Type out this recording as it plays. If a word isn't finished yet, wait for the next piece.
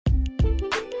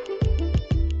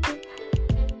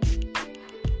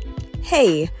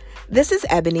Hey, this is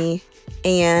Ebony,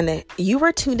 and you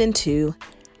are tuned into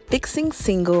Fixing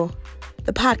Single,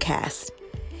 the podcast.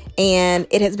 And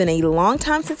it has been a long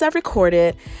time since I've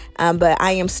recorded, but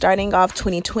I am starting off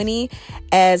 2020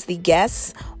 as the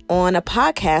guest on a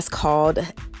podcast called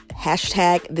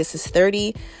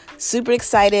 #ThisIs30. Super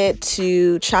excited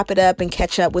to chop it up and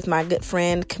catch up with my good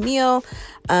friend Camille.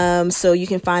 So you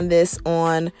can find this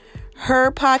on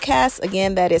her podcast.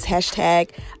 Again, that is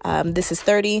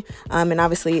 #ThisIs30. And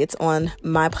obviously it's on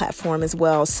my platform as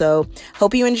well. So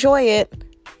hope you enjoy it.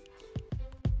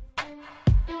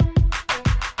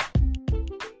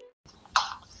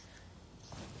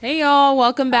 Hey y'all,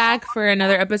 welcome back for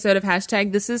another episode of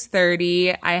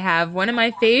 #ThisIs30. I have one of my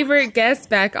favorite guests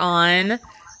back on.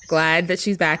 Glad that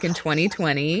she's back in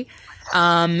 2020.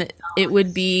 It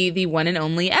would be the one and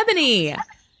only Ebony.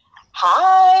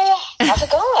 Hi, how's it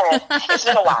going? It's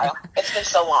been a while. It's been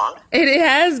so long. It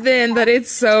has been, but it's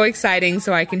so exciting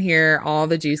so I can hear all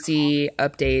the juicy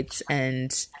updates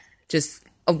and just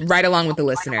right along with the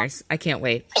listeners. I can't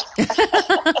wait. It's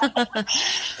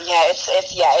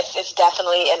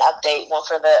definitely an update, one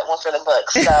for the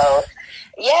book. So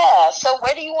yeah. So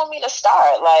where do you want me to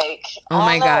start? Like, oh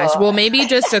my gosh. Well, maybe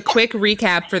just a quick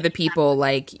recap for the people.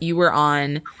 Like, you were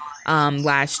on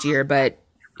last year, but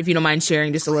if you don't mind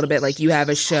sharing just a little bit, like you have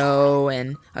a show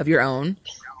and of your own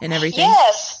and everything.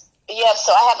 Yes. Yeah,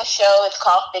 so I have a show. It's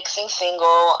called Fixing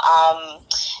Single.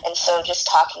 And so just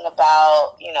talking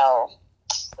about,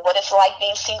 what it's like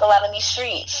being single out in these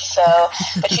streets. So,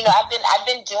 but I've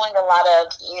been doing a lot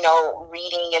of,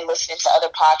 reading and listening to other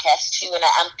podcasts too. And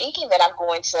I'm thinking that I'm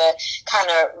going to kind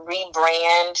of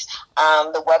rebrand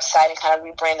the website and kind of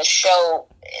rebrand the show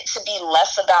to be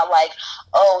less about like,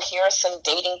 oh, here are some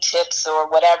dating tips or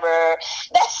whatever.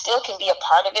 That still can be a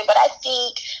part of it. But I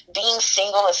think being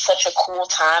single is such a cool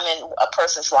time in a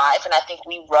person's life. And I think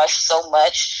we rush so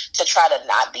much to try to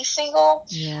not be single,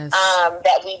 yes.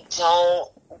 That we don't,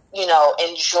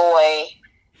 enjoy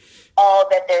all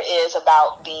that there is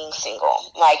about being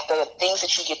single. Like the things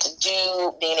that you get to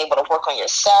do, being able to work on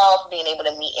yourself, being able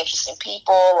to meet interesting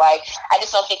people. Like, I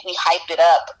just don't think we hype it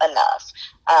up enough.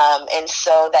 And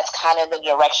so that's kind of the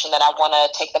direction that I want to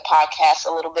take the podcast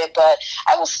a little bit, but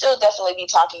I will still definitely be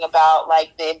talking about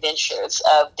like the adventures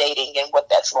of dating and what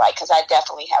that's like, because I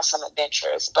definitely have some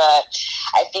adventures. But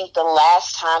I think the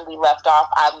last time we left off,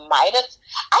 I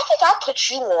think I put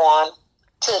you on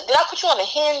did I put you on a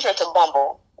Hinge or to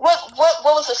Bumble? What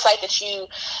was the site that you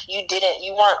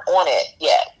weren't on it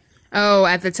yet? Oh,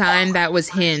 at the time that was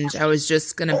Hinge. I was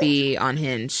just going to be on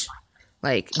Hinge.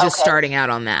 Like just starting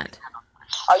out on that.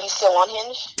 Are you still on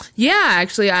Hinge? Yeah,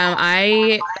 actually,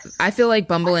 I feel like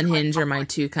Bumble and Hinge are my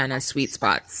two kind of sweet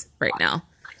spots right now.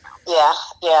 Yeah.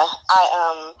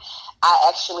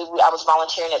 I was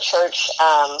volunteering at church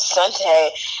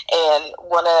Sunday, and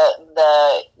one of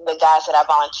the guys that I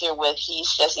volunteer with,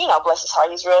 he's just, bless his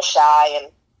heart, he's real shy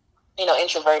and,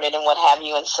 introverted and what have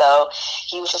you. And so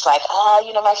he was just like,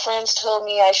 my friends told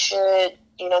me I should,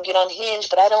 get on Hinge,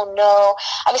 but I don't know.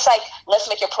 I'm just like, let's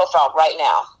make your profile right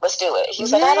now. Let's do it.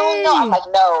 He's like, I don't know. I'm like,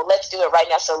 no, let's do it right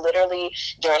now. So literally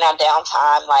during our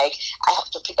downtime, like I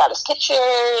have to pick out his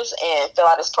pictures and fill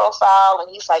out his profile. And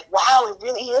he's like, wow, it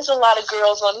really is a lot of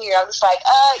girls on here. I'm just like,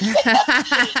 yeah,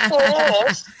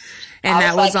 it is. And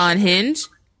that was on Hinge?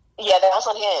 Yeah, that was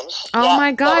on Hinge. Oh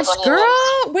my gosh,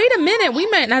 girl! Wait a minute. We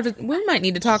might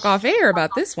need to talk off air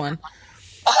about this one.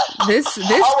 This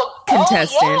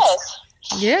contestant. Yes.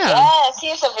 Yeah. Yes,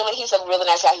 he's a really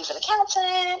nice guy. He's an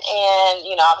accountant,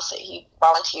 and obviously he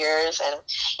volunteers, and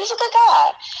he's a good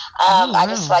guy. Wow. I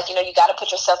just like you got to put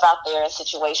yourself out there in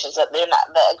situations that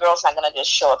the girl's not going to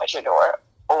just show up at your door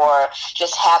or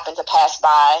just happen to pass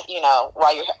by,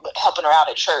 while you're helping her out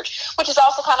at church, which is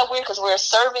also kind of weird because we're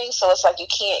serving. So it's like you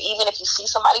can't, even if you see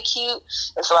somebody cute,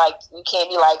 it's like you can't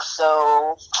be like,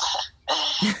 so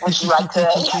would you like to,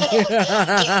 dig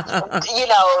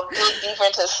deeper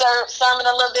into sermon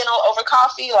a little bit over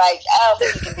coffee? Like, I don't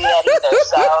think you can do that either.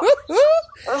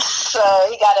 So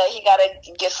he gotta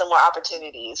get some more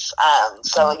opportunities.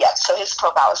 So his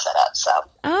profile is set up. So.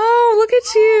 Oh, look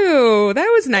at you! That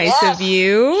was nice of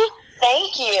you.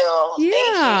 Thank you. Yeah.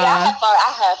 Thank you. Yeah,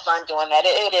 I have fun doing that.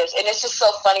 It is. And it's just so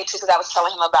funny, too, because I was telling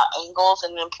him about angles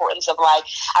and the importance of, like,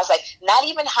 I was like, not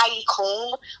even Heidi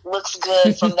Klum looks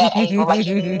good from that angle. Like,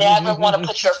 you never want to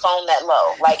put your phone that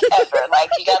low, like, ever.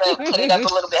 Like, you got to put it up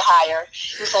a little bit higher.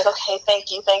 He's like, okay, thank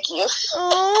you.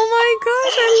 Oh, my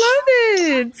gosh, I love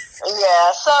it. Yeah,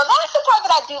 so that's the part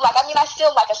that I do like. I mean, I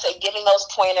still, like I said, giving those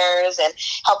pointers and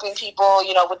helping people,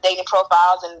 with dating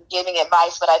profiles and giving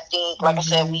advice. But I think, like I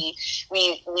said, we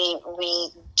we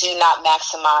do not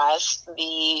maximize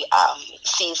the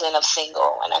season of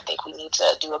single, and I think we need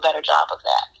to do a better job of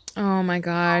that. Oh my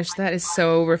gosh, that is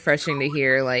so refreshing to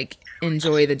hear. Like,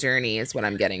 enjoy the journey is what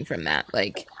I'm getting from that.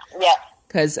 Like, yeah,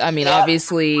 because I mean,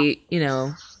 obviously, you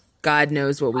know, God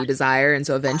knows what we desire, and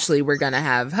so eventually we're gonna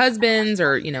have husbands,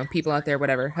 or, you know, people out there,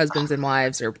 whatever, husbands and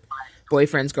wives, or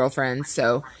boyfriends, girlfriends.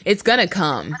 So it's gonna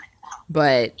come,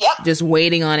 but just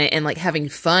waiting on it and like having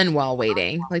fun while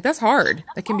waiting, like that's hard.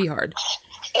 That can be hard.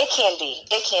 It can be.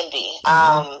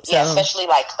 Especially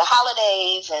like the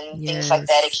holidays and things like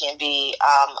that. It can be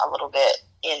a little bit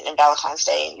in Valentine's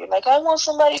Day, and you're like, I want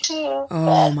somebody too.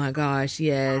 Oh my gosh,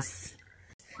 yes.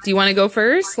 Do you want to go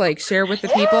first? Like, share with the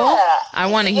people? I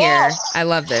want to hear. I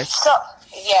love this. So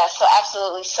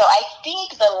absolutely. So I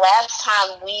think the last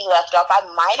time we left off, I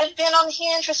might have been on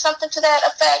Hinge or something to that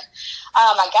effect.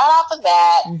 I got off of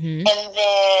that, and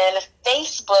then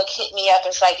Facebook hit me up and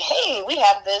it's like, hey, we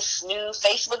have this new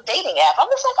Facebook dating app. I'm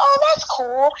just like, oh, that's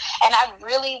cool. And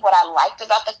what I liked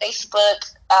about the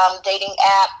Facebook dating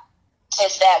app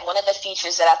is that one of the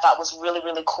features that I thought was really,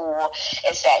 really cool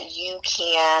is that you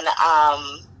can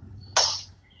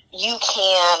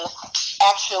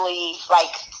actually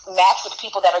like match with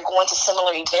people that are going to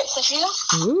similar events as you.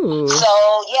 Ooh. So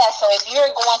if you're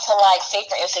going to, like, say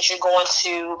for instance, you're going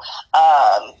to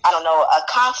I don't know, a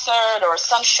concert or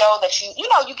some show that you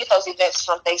get those events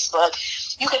from Facebook,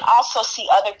 you can also see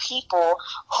other people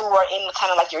who are in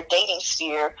kind of like your dating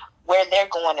sphere where they're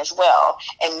going as well,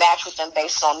 and match with them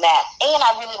based on that. And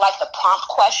I really like the prompt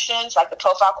questions, like the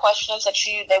profile questions that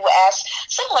they would ask,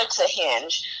 similar to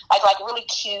Hinge, like really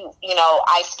cute,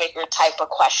 icebreaker type of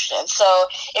questions. So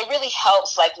it really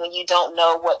helps, like, when you don't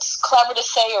know what's clever to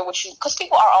say or because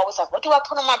people are always like, what do I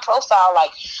put on my profile?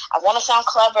 Like, I want to sound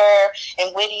clever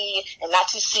and witty and not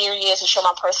too serious and show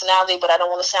my personality, but I don't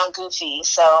want to sound goofy.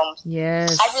 So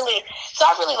yes, I really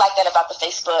like that about the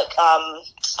Facebook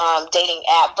dating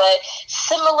app. But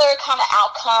similar kind of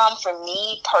outcome for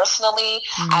me personally.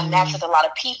 I match with a lot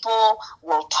of people.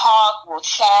 We'll talk, we'll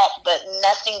chat, but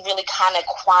nothing really kind of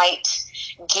quite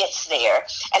gets there.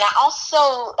 And I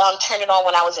also turned it on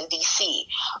when I was in DC.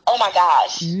 Oh my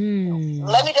gosh.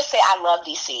 Let me just say, I love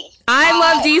DC. I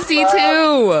love DC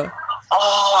too.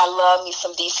 Oh, I love me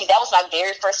some DC. That was my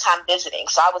very first time visiting.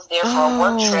 So I was there for a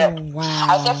work trip. Wow.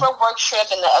 I was there for a work trip,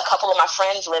 and a couple of my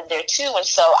friends lived there too. And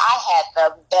so I had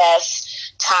the best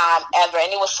time ever.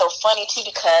 And it was so funny too,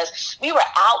 because we were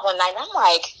out one night and I'm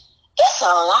like, it's a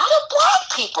lot of black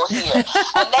people here.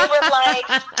 And they were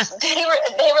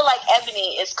like,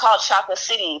 Ebony, it's called Chocolate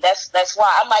City. That's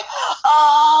why. I'm like,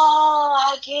 oh,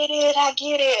 I get it.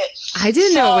 I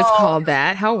didn't know it was called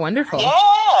that. How wonderful.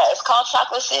 Yeah, it's called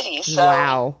Chocolate City. So,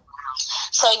 wow.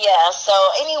 So I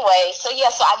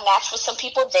matched with some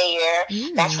people there,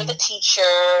 matched with the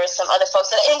teacher, some other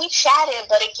folks, and we chatted,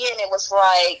 but again, it was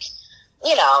like,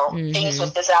 things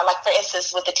with this, like, for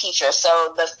instance, with the teacher.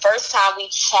 So the first time we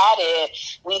chatted,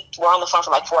 we were on the phone for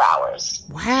like 4 hours.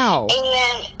 Wow.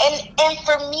 And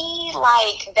for me,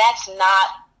 like, that's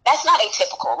not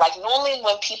atypical. Like, normally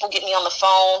when people get me on the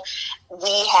phone,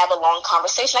 we have a long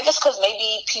conversation. I guess because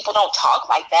maybe people don't talk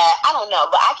like that. I don't know,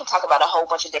 but I can talk about a whole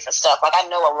bunch of different stuff. Like, I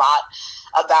know a lot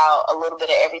about a little bit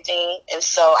of everything, and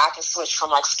so I can switch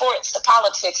from like sports to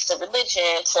politics to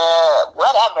religion to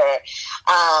whatever.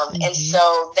 And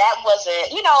so that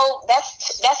wasn't,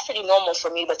 that's pretty normal for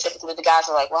me. But typically the guys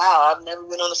are like, "Wow, I've never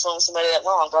been on the phone with somebody that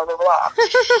long." Blah blah blah.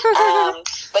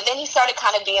 But then he started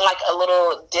kind of being like a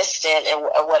little distant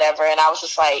or whatever, and I was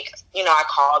just like, I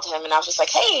called him and I was just like,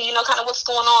 "Hey, kind of what's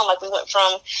going on?" Like, we went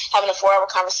from having a 4-hour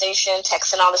conversation,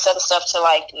 texting all this other stuff, to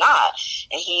like not.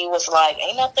 And he was like,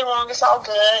 "Ain't nothing wrong. It's all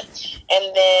good."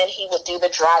 And then he would do the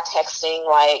dry texting,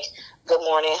 like, "Good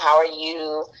morning, how are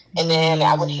you?" And then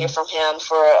I would hear from him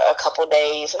for a couple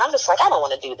days, and I'm just like, I don't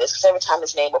want to do this, because every time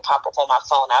his name would pop up on my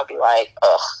phone, I would be like,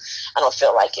 ugh, I don't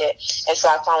feel like it. And so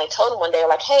I finally told him one day,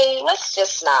 like, hey, let's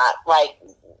just not, like,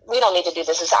 we don't need to do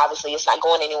this. It's not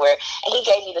going anywhere. And he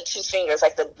gave me the 2 fingers,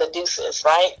 like the deuces,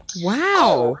 right?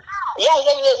 Wow. Yeah, he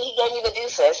gave me the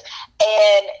deuces.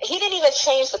 And he didn't even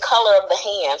change the color of the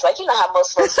hands. Like, how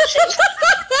most folks would change.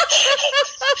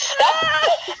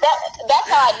 That's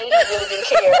how I knew he really didn't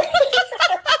care.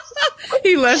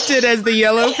 He left it as the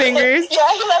yellow fingers?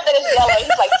 Yeah, he left it as yellow.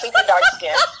 He's like super dark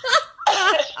skin.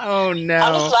 Oh no.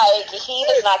 I'm just like, he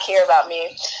does not care about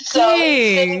me. So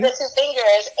he gave me the 2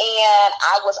 fingers, and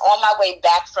I was on my way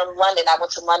back from London. I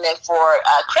went to London for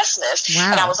Christmas.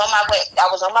 Wow. And I was on my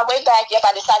way back. Yep,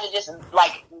 I decided to just,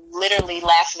 like, literally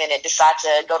last minute decide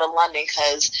to go to London,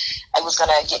 because it was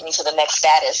gonna get me to the next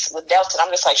status with Delta.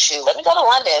 I'm just like, shoot, let me go to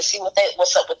London and see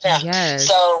what's up with them. Yes.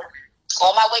 So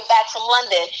On my way back from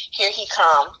London, here he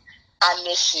come. I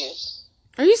miss you.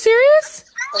 Are you serious?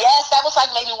 Yes, that was like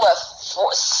maybe 5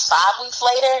 weeks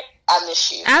later. I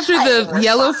miss you. After the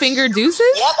yellow finger deuces?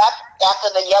 Yep, after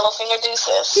the yellow finger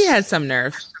deuces. He had some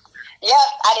nerve. Yep,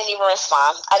 I didn't even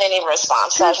respond.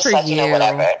 So I was just like,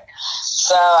 whatever.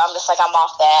 So I'm just like, I'm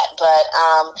off that. But,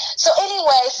 so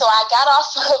anyway, so I got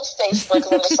off of Facebook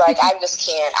and I'm just like, I just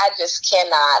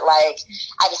cannot, like,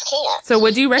 I just can't. So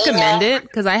would you recommend it?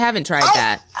 Because I haven't tried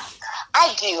that.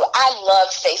 I do. I love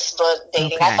Facebook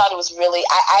dating. Okay. I thought it was really,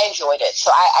 I enjoyed it.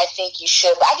 So I think you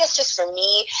should. But I guess just for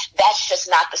me, that's just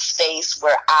not the space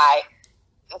where I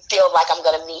feel like I'm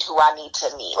going to meet who I need to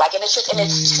meet. Like, and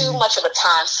it's too much of a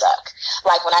time suck.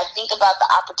 Like, when I think about the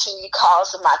opportunity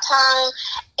cost of my time,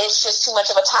 it's just too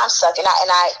much of a time suck. And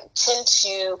I tend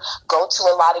to go to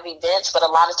a lot of events, but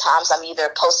a lot of times I'm either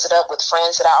posted up with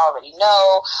friends that I already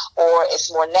know, or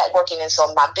it's more networking and so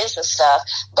my business stuff.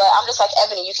 But I'm just like,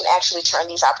 Ebony, you can actually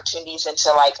turn these opportunities into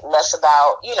like less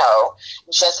about,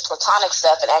 just platonic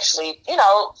stuff and actually,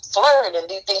 flirt and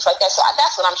do things like that. So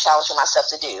that's what I'm challenging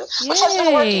myself to do, which has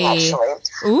been working actually.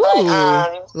 Ooh,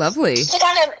 but, lovely. To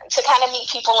kind of meet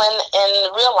people in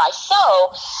real life.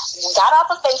 So got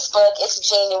off of Facebook. It's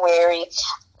January.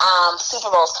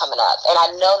 Super Bowl's coming up, and I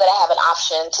know that I have an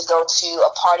option to go to a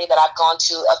party that I've gone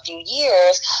to a few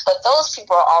years, but those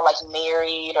people are all like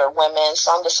married or women,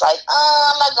 so I'm just like,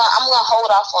 I'm gonna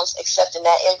hold off on accepting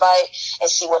that invite and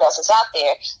see what else is out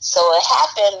there. So it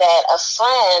happened that a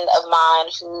friend of mine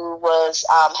who was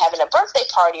having a birthday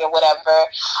party or whatever,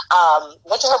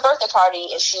 went to her birthday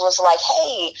party, and she was like,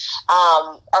 hey,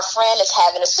 our friend is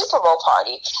having a Super Bowl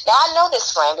party. Now I know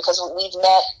this friend because we've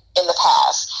met in the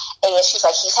past. And she's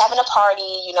like, he's having a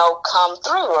party, come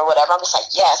through or whatever. I'm just like,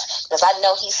 yes, because I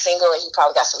know he's single and he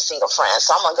probably got some single friends.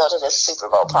 So I'm going to go to this Super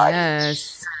Bowl party.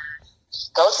 Yes.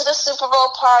 Go to the Super Bowl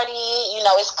party.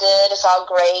 It's good. It's all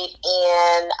great.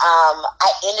 And I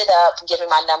ended up giving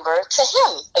my number to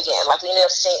him again. Like, we ended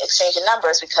up exchanging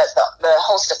numbers because the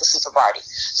host of the Super Bowl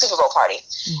party.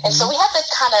 Mm-hmm. And so we had to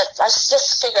kind of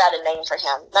just figure out a name for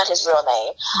him, not his real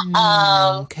name.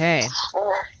 Okay.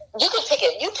 You can pick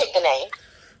it. You pick the name.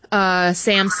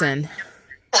 Samson.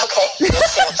 Okay,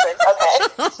 Samson. Okay.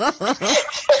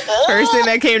 First thing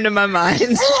that came to my mind.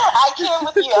 I came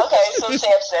with you. Okay, so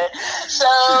Samson. So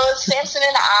Samson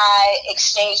and I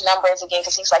exchanged numbers again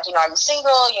because he's like, are you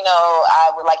single?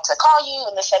 I would like to call you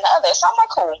and this and the other. So I'm like,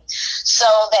 cool. So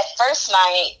that first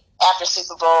night after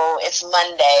Super Bowl, it's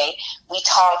Monday, we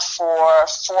talked for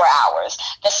 4 hours.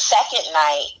 The second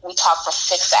night, we talked for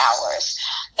 6 hours.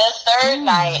 The third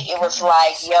night, it was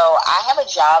like, yo, I have a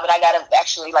job and I gotta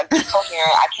actually be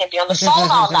coherent. I can't be on the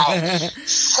phone all night.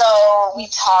 So we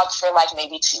talked for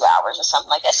maybe 2 hours or something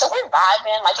like that. So we're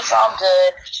vibing, it's all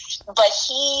good. But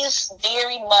he's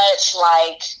very much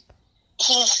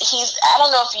he's I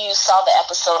don't know if you saw the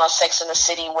episode on Sex and the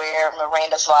City where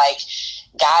Miranda's like,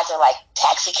 guys are like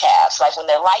taxi cabs. Like, when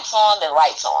their lights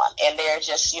on, and they're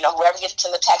just, whoever gets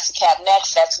in the taxi cab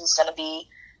next, that's who's going to be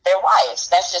their wives.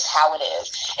 That's just how it is.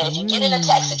 And if you get in a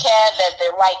taxi cab that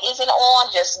their light isn't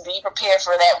on, just be prepared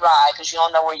for that ride because you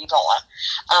don't know where you're going.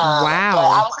 Wow. But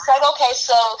I was like, okay,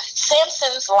 so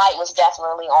Samson's light was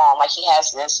definitely on. Like, he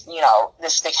has this,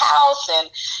 this big house,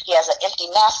 and he has an empty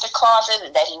master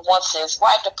closet that he wants his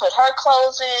wife to put her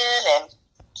clothes in, and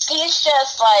he's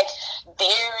just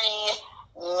very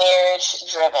marriage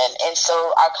driven. And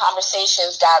so our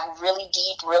conversations got really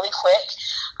deep really quick.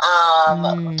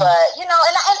 But and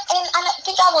I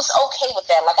think I was okay with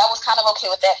that. I was kind of okay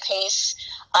with that pace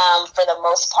for the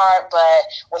most part. But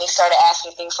when he started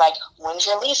asking things like, when's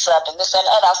your lease up and this and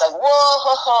that, I was like,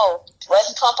 whoa,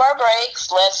 let's pump our brakes.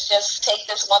 Let's just take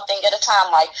this one thing at a time.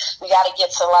 We got to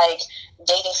get to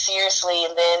dating seriously,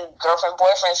 and then girlfriend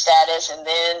boyfriend status, and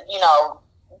then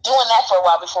doing that for a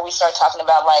while before we start talking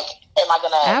about am I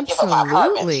gonna give up my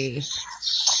apartment?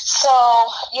 So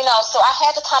so I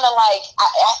had to kind of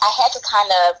I had to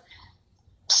kind of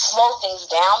slow things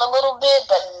down a little bit,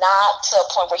 but not to a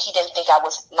point where he didn't think I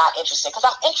was not interested, because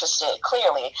I'm interested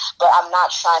clearly, but I'm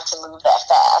not trying to move that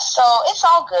fast. So it's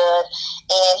all good.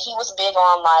 And he was big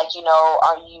on are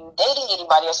you dating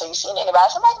anybody else? Are you seeing anybody?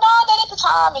 So I'm like, no, not at the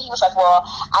time. And he was like, well,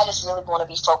 I just really want to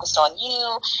be focused on you,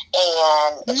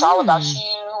 and it's all about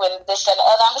you and this and the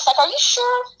other. I'm just like, are you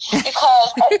sure?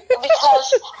 Because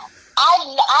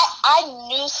I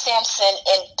knew Samson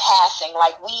in passing.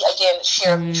 Like, we, again,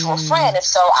 share a mutual friend. And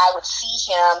so I would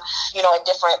see him, at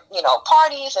different,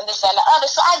 parties and this and the other.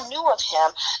 So I knew of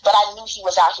him, but I knew he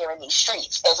was out here in these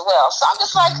streets as well. So I'm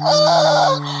just like, and,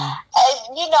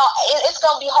 it's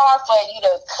going to be hard for you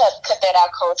to cut that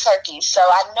out cold turkey. So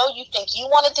I know you think you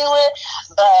want to do it,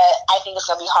 but I think it's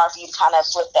going to be hard for you to kind of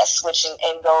flip that switch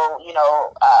and go,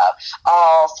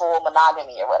 all full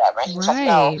monogamy or whatever. And he was like,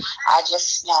 no, I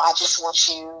just want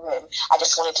you, and I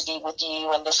just wanted to be with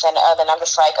you, and this and the other. And I'm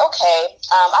just like, okay,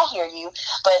 I hear you,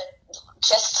 but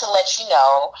just to let you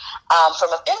know, from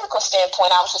a physical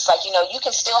standpoint, I was just like, you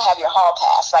can still have your hall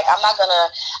pass. Like, I'm not gonna,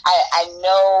 I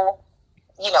know,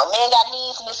 men got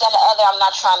needs and this and the other. I'm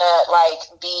not trying to, like,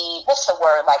 be, what's the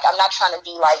word? Like, I'm not trying to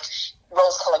be like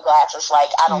rose-colored glasses,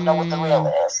 like I don't know what the real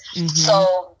is.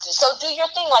 So do your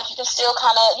thing. Like, you can still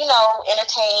kind of,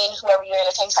 entertain whoever you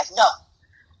entertain. It's like, no,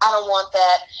 I don't want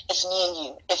that. It's me and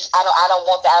you. I don't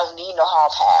want that. I don't need no hall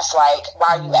pass. Like,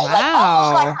 why are you like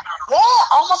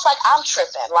almost like I'm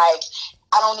tripping. Like,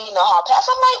 I don't need no hall pass.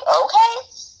 I'm like, okay.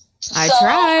 I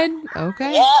tried.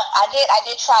 Okay. Yeah, I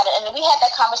did try it. And we had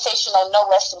that conversation on no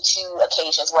less than 2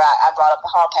 occasions where I brought up the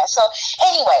hall pass. So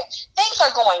anyway, things are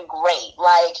going great.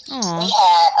 Like, we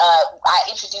had, I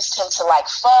introduced him to, like,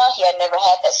 pho. He had never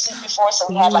had that soup before. So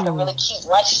we had, like, a really cute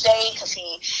lunch date because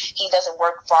he doesn't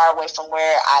work far away from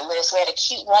where I live. So we had a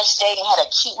cute lunch date and had a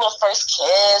cute little first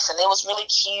kiss. And it was really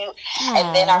cute.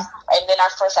 And then our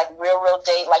first, like, real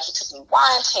date, like, he took me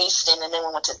wine tasting, and then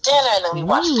we went to dinner, and then we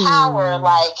watched Power.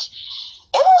 Like,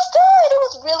 it was good. It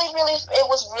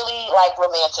was really like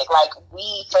romantic. Like,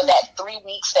 for that 3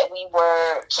 weeks that we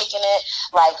were kicking it,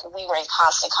 like, we were in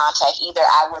constant contact. Either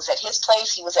I was at his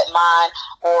place, he was at mine,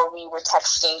 or we were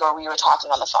texting, or we were talking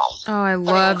on the phone. Oh, I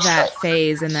love that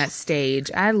phase and that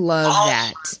stage. I love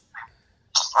that.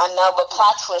 I know, but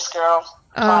plot twist, girl.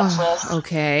 Plot twist.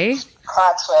 Okay.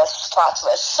 Plot twist.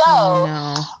 So.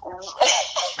 No.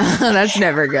 That's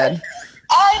never good.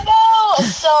 I know.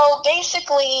 So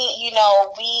basically, we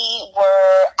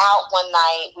were out one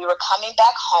night. We were coming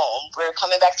back home. We were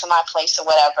coming back to my place or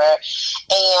whatever.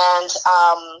 And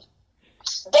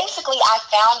basically, I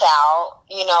found out,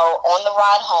 on the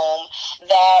ride home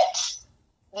that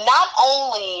not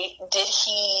only did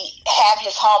he have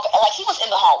his hall, like, he was in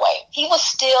the hallway. He was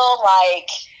still,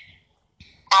 like,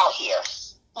 out here.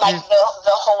 Like, the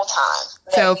whole time.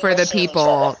 So for the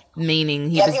people, meaning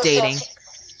he was dating.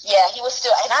 He was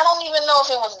still, and I don't even know if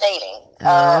it was dating.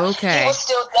 Okay. He was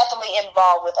still definitely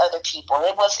involved with other people.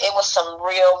 It was some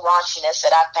real raunchiness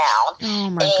that I found. Oh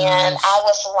my And gosh. I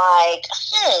was like,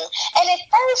 And at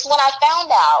first, when I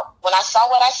found out, when I saw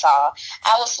what I saw,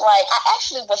 I was like, I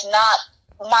actually was not,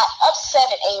 my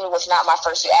upset and angry was not my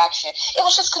first reaction. It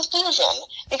was just confusion,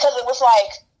 because it was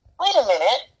like, wait a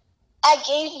minute. I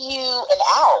gave you an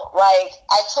out. Like,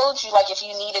 I told you, like, if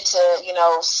you needed to,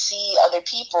 see other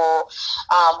people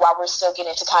while we're still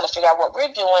getting to kind of figure out what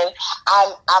we're doing,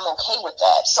 I'm okay with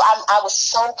that. So I was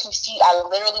so confused. I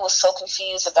literally was so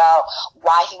confused about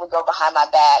why he would go behind my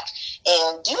back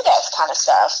and do that kind of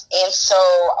stuff. And so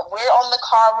we're on the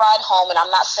car ride home, and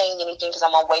I'm not saying anything because I'm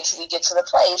going to wait till we get to the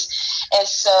place. And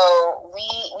so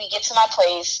we get to my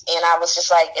place, and I was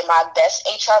just like, in my best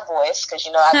HR voice, because,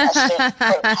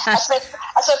 I spent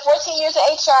 14 years in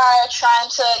HR trying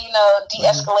to,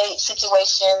 de-escalate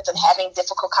situations and having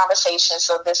difficult conversations.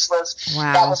 So that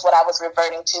was what I was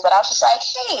reverting to. But I was just like,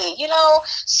 hey,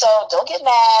 so don't get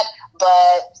mad,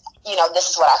 but, this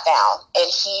is what I found.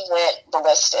 And he went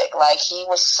ballistic. Like, he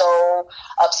was so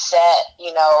upset,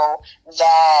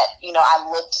 that, I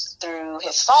looked through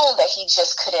his phone that he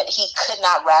could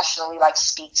not rationally, like,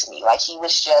 speak to me. Like, he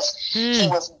was just, he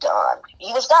was done.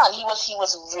 He was done. He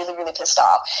was really, really pissed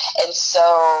off. And so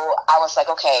I was like,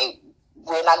 okay,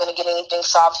 we're not going to get anything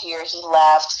solved here. He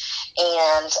left.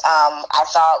 And I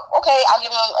thought, okay, I'll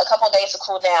give him a couple of days to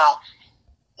cool down.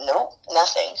 Nope,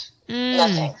 nothing.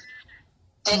 Nothing.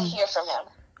 Didn't hear from him.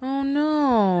 Oh,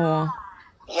 no.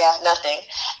 Yeah, nothing.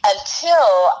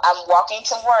 Until I'm walking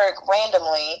to work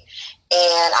randomly,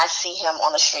 and I see him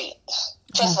on the street.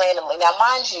 Just randomly. Now,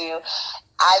 mind you,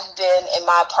 I've been in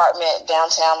my apartment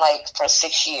downtown, like, for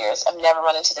 6 years. I've never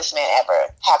run into this man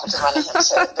ever. Happened to run into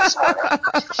him this morning.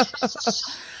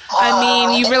 I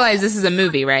mean, you realize this is a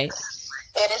movie, right?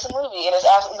 It is a movie. It is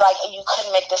absolutely, like, you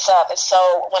couldn't make this up. And so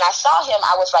when I saw him,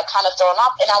 I was like kind of thrown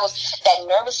off, and that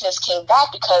nervousness came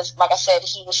back because, like I said,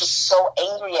 he was just so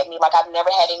angry at me. Like, I've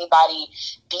never had anybody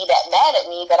be that mad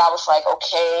at me that I was like,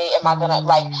 okay, am I gonna,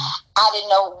 like, I didn't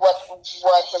know what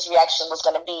his reaction was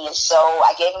gonna be. And so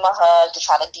I gave him a hug to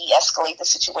try to de-escalate the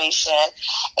situation,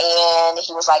 and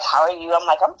he was like, how are you? I'm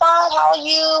like, I'm fine, how are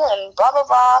you? And blah blah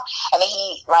blah. And then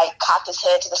he like cocked his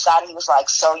head to the side and he was like,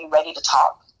 so you ready to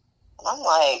talk? I'm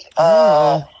like,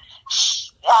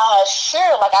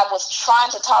 sure. Like, I was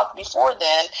trying to talk before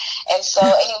then. And so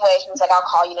anyway, he was like, I'll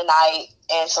call you tonight.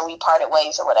 And so we parted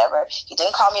ways or whatever. He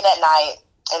didn't call me that night.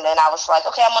 And then I was like,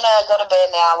 okay, I'm going to go to bed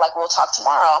now. Like, we'll talk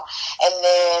tomorrow. And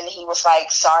then he was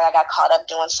like, sorry, I got caught up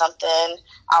doing something.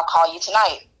 I'll call you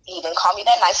tonight. He didn't call me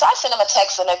that night. So I sent him a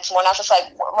text the next morning. I was just like,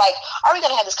 are we going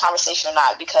to have this conversation or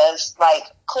not? Because, like,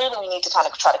 clearly we need to kind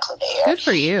of try to clear the air. Good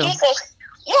for you. He says,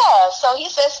 yeah, so he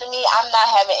says to me, I'm not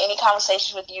having any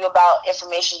conversation with you about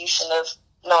information you shouldn't have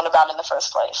known about in the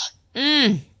first place.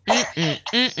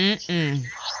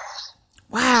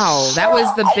 Wow, that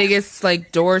was the biggest,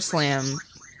 like, door slam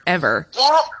ever.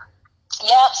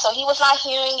 Yep, so he was not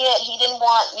hearing it. He didn't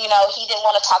want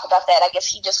to talk about that. I guess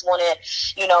he just wanted,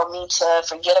 me to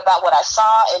forget about what I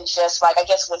saw and just, like, I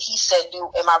guess when he said,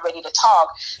 am I ready to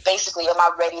talk? Basically, am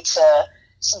I ready to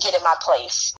get in my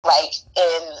place, like,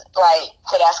 and like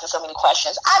quit asking so many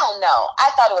questions. I don't know. I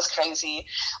thought it was crazy,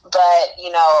 but he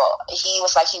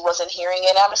was like he wasn't hearing it.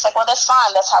 And I'm just like, well, that's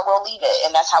fine. That's how we'll leave it,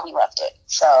 and that's how we left it.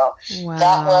 So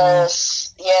that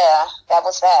was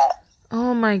that.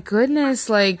 Oh my goodness!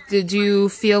 Like, did you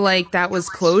feel like that was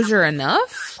closure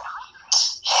enough?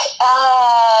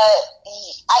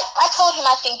 I told him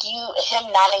I think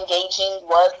him not engaging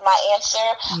was my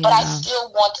answer, but I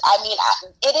still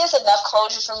it is enough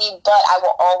closure for me, but I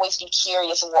will always be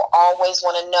curious and will always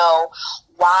want to know,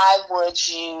 why would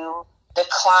you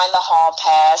decline the hall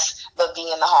pass but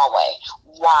be in the hallway?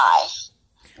 Why?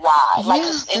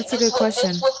 Yeah, that's a good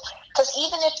question. Because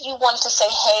even if you wanted to say,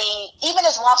 hey, even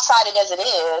as lopsided as it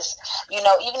is,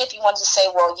 even if you wanted to say,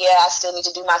 well, yeah, I still need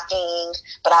to do my thing,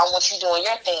 but I don't want you doing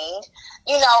your thing,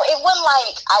 it wasn't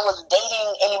like I was dating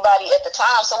anybody at the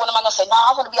time, so what am I going to say? No,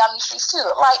 I want to be out in the streets too.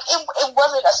 Like, it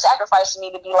wasn't a sacrifice for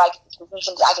me to be like,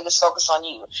 I can just focus on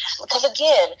you. Because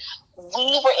again,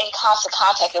 we were in constant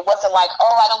contact. It wasn't like,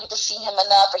 oh, I don't get to see him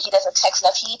enough, or he doesn't text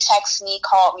enough. He texts me,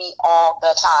 called me all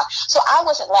the time. So I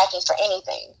wasn't lacking for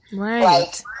anything. Right.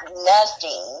 Like,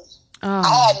 nothing. Oh,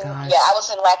 I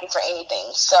wasn't lacking for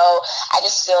anything. So I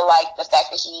just feel like the fact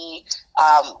that he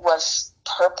was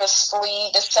purposefully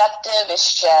deceptive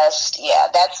is just,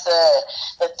 that's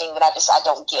the thing that I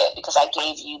don't get, because I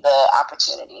gave you the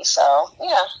opportunity. So,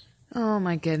 yeah. Oh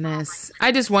my goodness.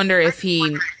 I just wonder if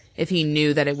he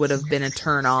knew that it would have been a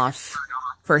turn off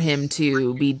for him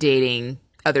to be dating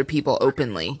other people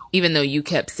openly, even though you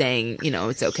kept saying,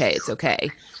 it's okay, it's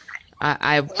okay.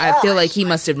 I feel like he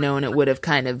must have known it would have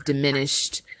kind of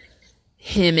diminished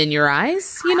him in your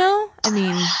eyes, I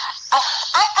mean,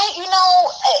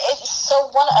 so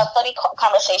a funny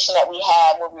conversation that we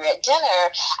had when we were at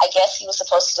dinner, I guess he was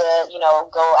supposed to,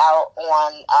 go out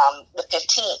on the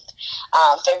 15th,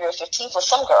 February 15th with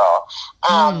some girl.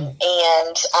 And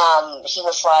he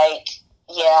was like,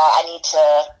 yeah, I need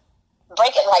to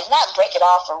not break it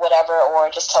off or whatever, or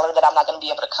just tell her that I'm not going to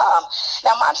be able to come.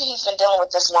 Now, mind you, he's been dealing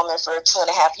with this woman for 2.5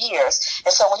 years.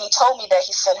 And so when he told me that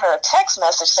he sent her a text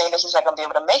message saying that he's not going to be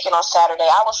able to make it on Saturday,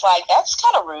 I was like, that's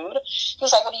kind of rude. He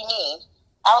was like, what do you mean?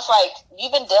 I was like,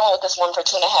 you've been dealing with this woman for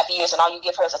 2.5 years and all you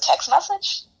give her is a text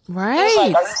message?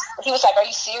 Right. He was like, are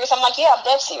you serious? I'm like, yeah, I'm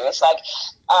dead serious. Like,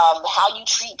 how you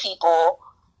treat people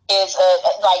is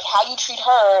how you treat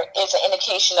her is an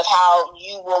indication of how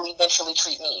you will eventually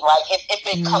treat me. Like, if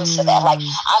it comes to that, like,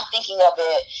 I'm thinking of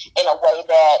it in a way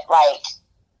that, like,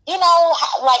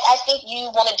 I think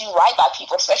you want to do right by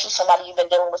people, especially somebody you've been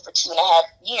dealing with for 2.5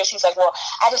 years. He's like, well,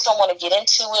 I just don't want to get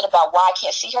into it about why I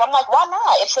can't see her. I'm like, why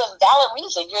not? It's a valid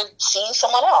reason. You're seeing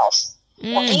someone else.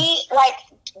 Well,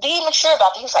 be mature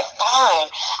about it. He's like, fine,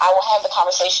 I will have the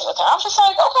conversation with her. I'm just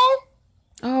like, okay.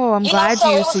 Oh, I'm glad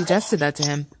you suggested that to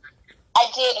him. I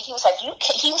did, and he was like, you're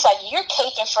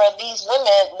caping for these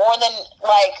women more than,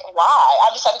 like, why?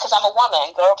 I'm just like, because I'm a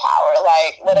woman, girl power,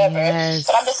 like, whatever. Yes.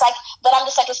 But I'm just like,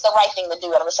 it's the right thing to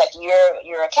do. And I'm just like,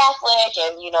 you're a Catholic,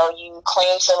 and, you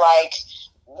claim to, like,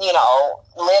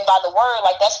 live by the word.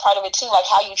 Like, that's part of it too. Like,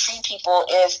 how you treat people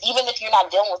is, even if you're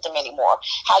not dealing with them anymore,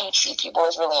 how you treat people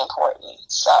is really important.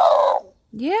 So,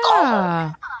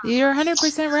 yeah, you're 100%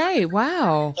 right.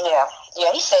 Wow.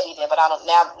 Yeah, he said he did, but I don't.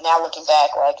 Now looking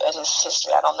back, like, at his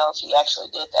history, I don't know if he actually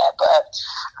did that. But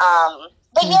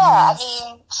But yeah, I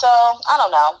mean, so I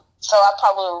don't know. So I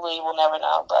probably will never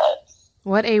know, but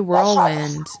what a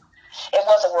whirlwind. It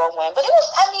was a whirlwind, but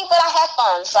but I had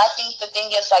fun. So I think the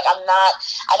thing is, like, I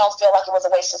don't feel like it was a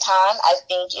waste of time. I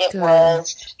think it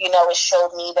was, it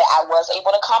showed me that I was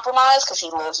able to compromise because he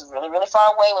lives really, really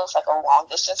far away with like a long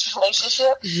distance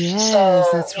relationship. Yes, so,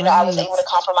 that's right. I was able to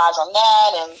compromise on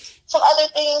that and some other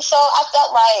things. So I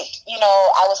felt like,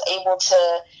 I was able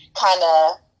to kind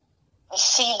of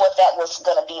see what that was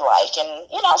going to be like. And,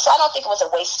 so I don't think it was a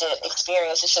wasted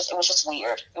experience. It was just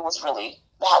weird. It was really,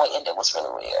 how it ended was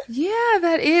really weird. Yeah,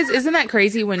 that is. Isn't that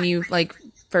crazy when you, like,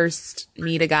 first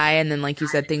meet a guy and then, like you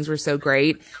said, things were so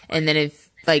great. And then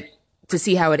to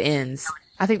see how it ends.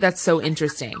 I think that's so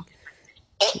interesting.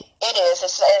 It is.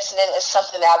 It's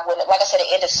something that I wouldn't, like I said,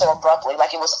 it ended so abruptly.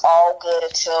 Like, it was all good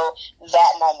until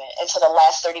that moment, until the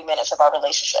last 30 minutes of our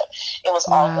relationship. It was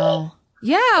all good.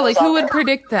 Yeah, like, who would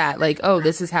predict that? Like, oh,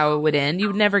 this is how it would end? You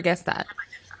would never guess that.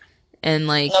 And,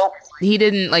 like, nope. He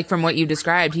didn't, like, from what you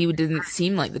described, he didn't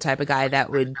seem like the type of guy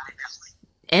that would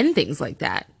end things like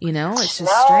that, It's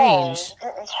just strange.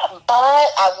 But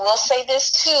I will say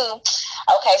this, too.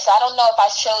 Okay, so I don't know if I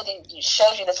showed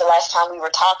you this the last time we were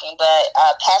talking, but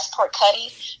Passport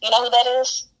Cuddy, you know who that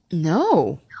is?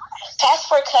 No.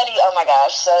 Passport Cuddy, oh my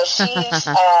gosh. So she's,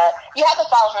 you have to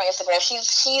follow her on Instagram.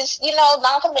 She's,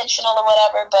 non-conventional or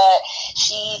whatever, but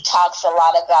she talks a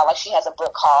lot about, like, she has a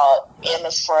book called M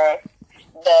and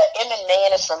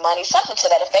Nan is for money, something to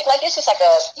that effect. Like, it's just like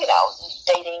a,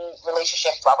 dating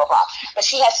relationship, blah, blah, blah. But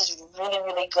she has this really,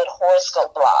 really good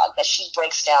horoscope blog that she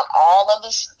breaks down all of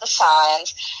the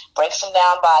signs, breaks them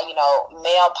down by,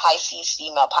 male Pisces,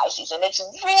 female Pisces. And it's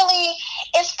kind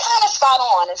of spot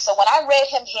on. And so when I read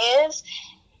him his,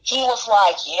 he was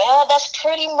like, yeah, that's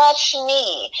pretty much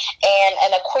me. And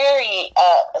an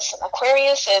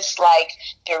Aquarius is like,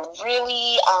 they're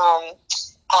really,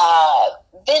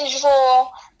 vengeful,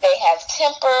 they have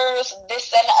tempers, this,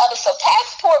 that, and the other. So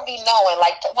Passport be knowing,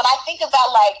 like, when I think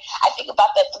about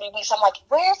that 3 weeks, I'm like,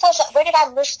 where did I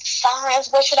miss the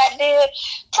signs? What should I do?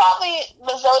 Probably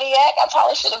the Zodiac. I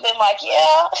probably should have been like,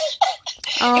 yeah,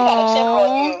 you got a temper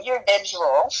on you. You're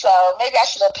vengeful. So maybe I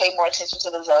should have paid more attention to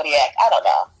the Zodiac. I don't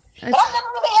know. But I've never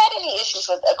really had any issues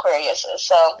with Aquarius,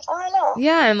 so I don't know.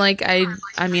 Yeah, and like I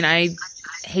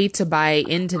hate to buy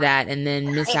into that and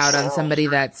then miss out on somebody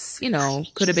that's,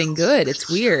 could have been good. It's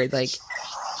weird. Like,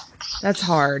 that's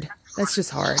hard. That's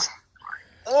just hard.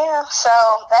 Yeah, so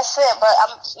that's it. But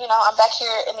I'm back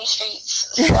here in these streets.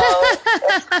 So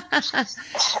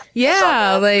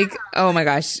yeah, like, oh my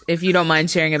gosh, if you don't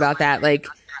mind sharing about that, like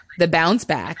the bounce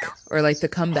back or like the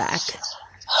comeback.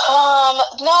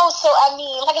 No, so I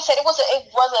mean, like I said, it was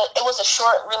a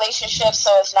short relationship,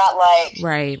 so it's not like,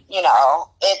 right.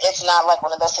 It's not like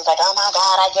one of those things like, oh my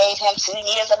God, I gave him 2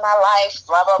 years of my life,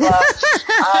 blah, blah, blah.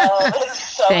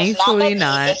 So thankfully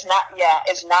not. It's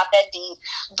not that deep,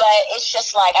 but it's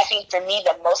just like, I think for me,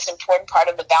 the most important part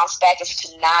of the bounce back is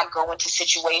to not go into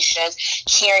situations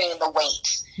carrying the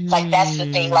weight. Like, that's the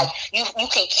thing. Like, you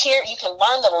can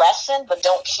learn the lesson, but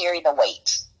don't carry the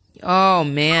weight. Oh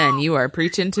man, you are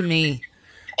preaching to me.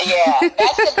 Yeah, but it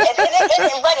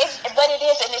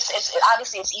is, and it's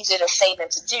obviously it's easier to say than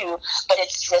to do, but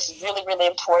it's just really, really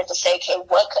important to say, okay,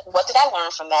 what did I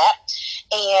learn from that,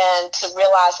 and to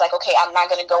realize, like, okay, I'm not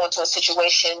going to go into a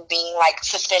situation being like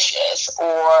suspicious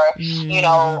or being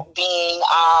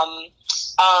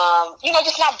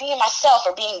just not being myself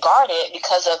or being guarded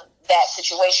because of that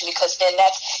situation, because then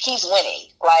he's winning.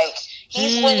 Like,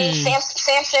 he's winning.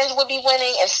 Samson would be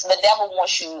winning, and the devil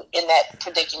wants you in that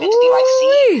predicament to be like,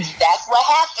 see, that's what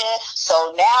happened.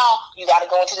 So now you got to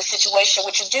go into the situation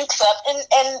with your dukes up, and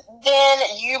then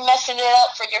you're messing it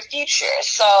up for your future.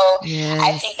 So yes.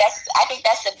 I think that's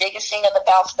the biggest thing of the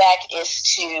bounce back is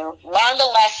to learn the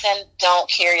lesson, don't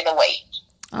carry the weight.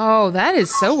 Oh, that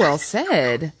is so well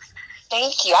said.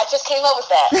 Thank you. I just came up with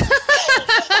that.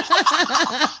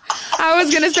 I was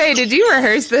going to say, did you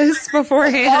rehearse this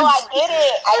beforehand? No, I did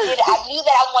it. I knew that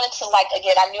I wanted to, like,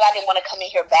 again, I knew I didn't want to come in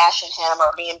here bashing him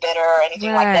or being bitter or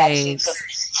anything like that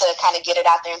to kind of get it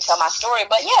out there and tell my story.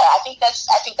 But yeah, I think that's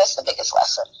the biggest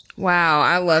lesson. Wow,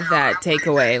 I love that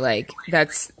takeaway. Like,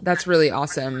 that's really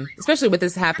awesome, especially with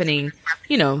this happening,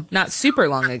 not super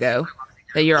long ago,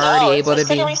 that you're already able to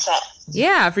be. Recent.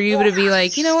 Yeah, for you to be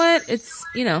like, you know what, it's,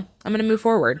 I'm going to move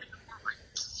forward.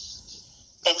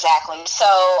 Exactly. So,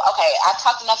 okay, I've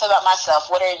talked enough about myself.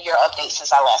 What are your updates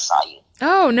since I last saw you?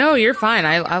 Oh, no, you're fine.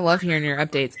 I love hearing your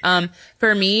updates.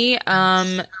 For me,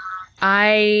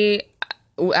 I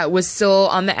was still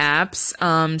on the apps.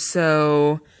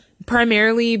 So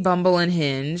primarily Bumble and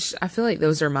Hinge. I feel like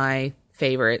those are my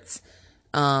favorites.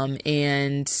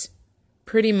 And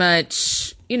pretty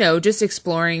much, just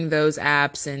exploring those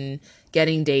apps and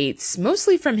getting dates,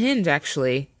 mostly from Hinge,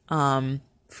 actually, from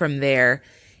there,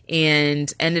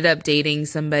 and ended up dating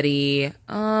somebody,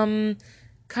 we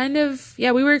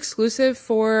were exclusive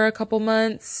for a couple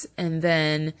months, and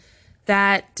then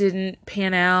that didn't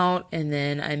pan out, and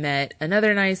then I met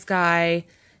another nice guy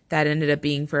that ended up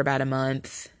being for about a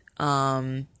month,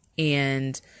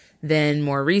 and then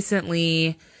more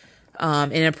recently,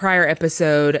 in a prior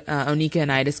episode, Onika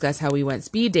and I discussed how we went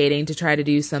speed dating to try to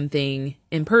do something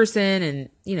in person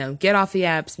and, get off the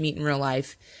apps, meet in real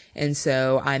life. And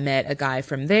so I met a guy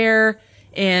from there,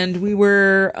 and we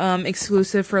were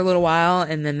exclusive for a little while,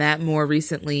 and then that more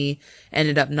recently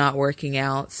ended up not working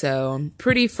out. So I'm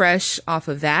pretty fresh off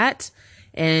of that.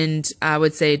 And I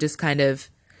would say just kind of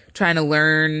trying to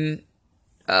learn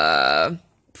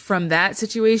from that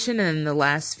situation and the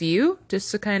last few,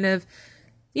 just to kind of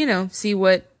see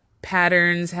what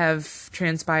patterns have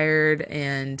transpired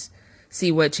and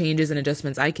see what changes and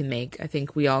adjustments I can make. I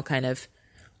think we all kind of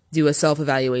do a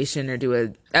self-evaluation or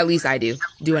at least I do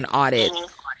an audit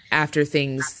after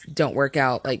things don't work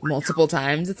out like multiple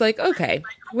times. It's like, okay,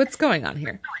 what's going on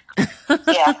here?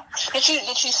 Yeah. Did you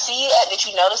see, did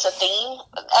you notice a theme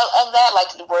of that?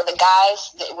 Like, were the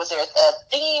guys, was there a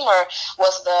theme, or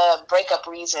was the breakup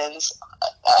reasons,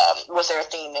 was there a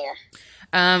theme there?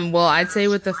 Well, I'd say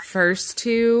with the first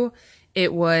two,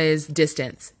 it was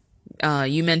distance.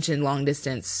 You mentioned long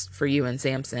distance for you and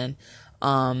Samson.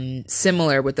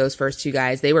 Similar with those first two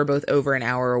guys, they were both over an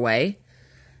hour away,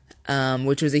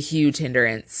 which was a huge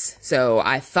hindrance. So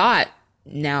I thought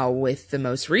now with the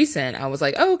most recent, I was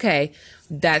like, oh, okay,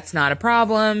 that's not a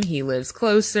problem. He lives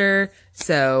closer.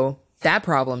 So that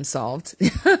problem solved.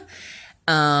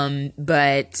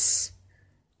 But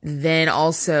then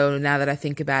also, now that I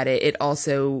think about it,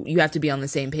 you have to be on the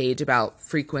same page about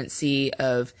frequency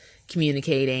of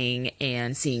communicating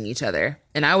and seeing each other.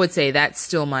 And I would say that's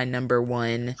still my number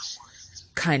one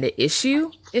kind of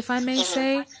issue, if I may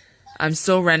say. I'm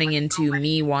still running into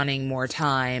me wanting more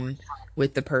time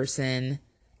with the person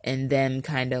and them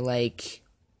kind of like,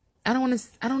 I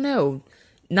don't know,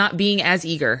 not being as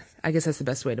eager. I guess that's the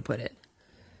best way to put it.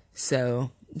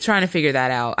 So trying to figure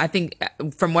that out. I think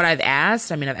from what I've asked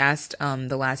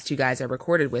the last two guys I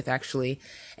recorded with actually,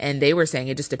 and they were saying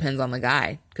it just depends on the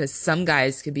guy. Because some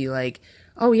guys could be like,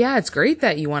 oh yeah, it's great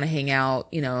that you want to hang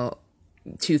out,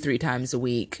 2-3 times a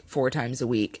week, 4 times a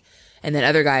week. And then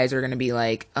other guys are going to be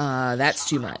like, that's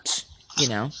too much,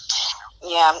 Yeah, and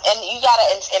you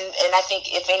gotta, and I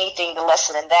think if anything, the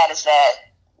lesson in that is that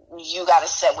you gotta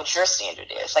set what your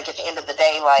standard is. Like, at the end of the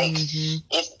day, like,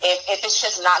 if it's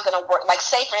just not gonna work, like,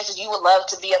 say for instance, you would love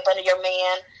to be up under your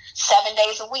man 7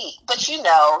 days a week, but he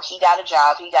got a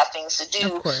job, he got things to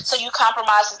do, so you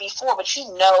compromised before, but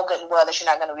good and well that you're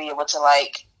not gonna be able to,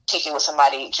 like, kick it with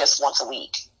somebody just once a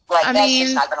week. Like, that's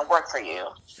just not gonna work for you.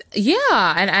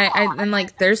 Yeah, and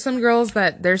like, there's some girls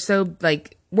that they're so,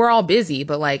 like, we're all busy,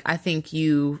 but, like, I think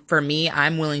for me,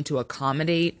 I'm willing to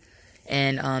accommodate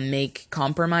and make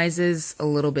compromises a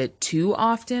little bit too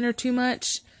often or too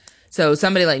much. So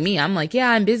somebody like me, I'm like,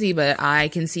 yeah, I'm busy, but I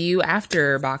can see you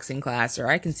after boxing class, or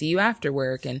I can see you after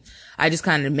work. And I just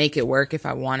kind of make it work if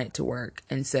I want it to work.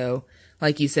 And so,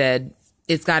 like you said,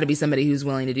 it's got to be somebody who's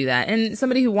willing to do that, and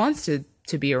somebody who wants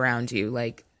to be around you.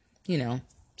 Like,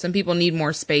 some people need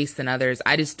more space than others.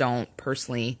 I just don't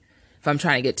personally. If I'm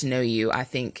trying to get to know you, I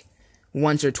think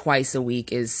once or twice a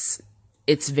week it's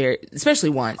very, especially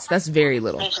once, that's very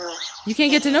little. You can't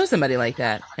get to know somebody like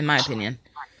that, in my opinion.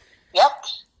 Yep.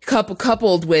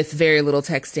 Coupled with very little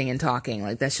texting and talking,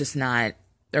 like, that's just not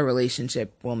a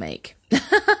relationship we'll make.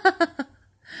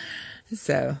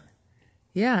 So,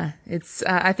 yeah, it's,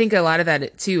 I think a lot of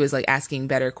that too is like asking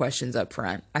better questions up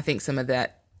front. I think some of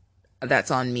that's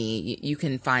on me. You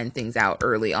can find things out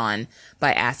early on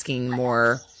by asking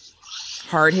more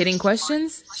hard-hitting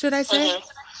questions, should I say?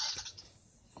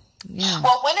 Yeah.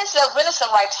 Well, when is the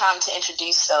right time to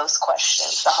introduce those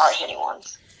questions, the hard-hitting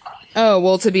ones? Oh,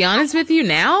 well, to be honest with you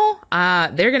now,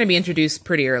 they're going to be introduced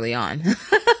pretty early on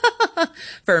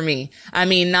for me. I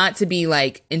mean, not to be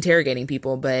like interrogating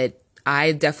people, but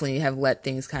I definitely have let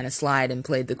things kind of slide and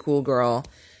played the cool girl.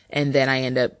 And then I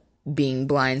end up being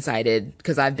blindsided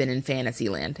because I've been in fantasy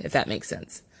land, if that makes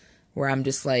sense, where I'm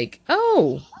just like,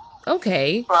 oh,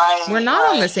 okay, we're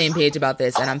not on the same page about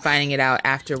this, and I'm finding it out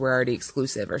after we're already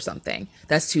exclusive or something.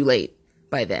 That's too late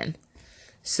by then.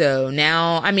 So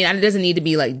now, I mean, it doesn't need to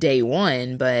be like day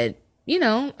one, but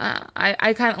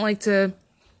I kind of like to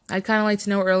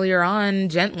know earlier on,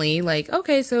 gently, like,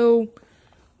 okay, so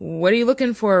what are you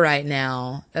looking for right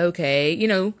now? Okay,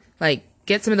 like,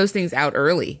 get some of those things out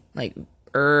early, like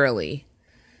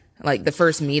the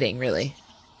first meeting, really.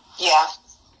 Yeah.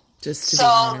 Just to so be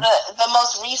honest. the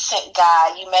most recent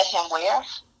guy, you met him where?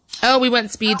 Oh, we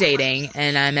went speed dating,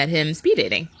 and I met him speed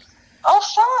dating. Oh,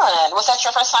 fun. Was that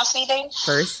your first time speed dating?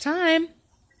 First time.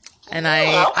 And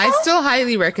Okay. I still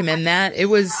highly recommend that. It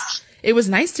was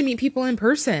nice to meet people in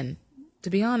person, to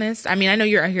be honest. I mean, I know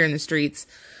you're out here in the streets.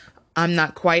 I'm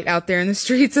not quite out there in the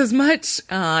streets as much.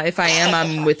 If I am,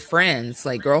 I'm with friends,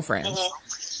 like girlfriends. Mm-hmm.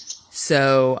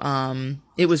 So,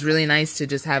 it was really nice to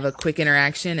just have a quick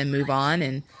interaction and move on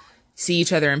and see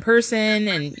each other in person.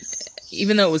 And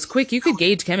even though it was quick, you could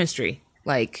gauge chemistry,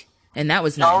 and that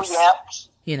was nice. Oh,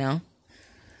 yeah.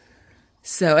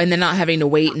 So, and then not having to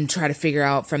wait and try to figure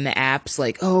out from the apps,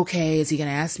 okay, is he going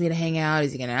to ask me to hang out?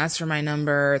 Is he going to ask for my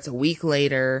number? It's a week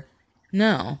later.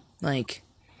 No,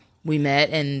 we met,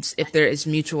 and if there is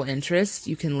mutual interest,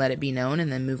 you can let it be known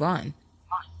and then move on.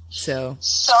 So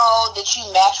did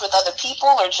you match with other people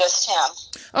or just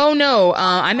him? Oh, no,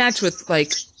 I matched with,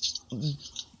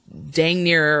 dang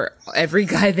near every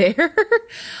guy there.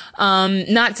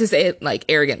 Not to say it,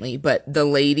 arrogantly, but the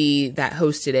lady that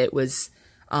hosted it was,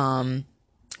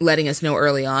 letting us know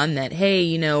early on that, hey,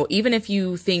 even if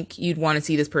you think you'd want to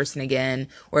see this person again,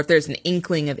 or if there's an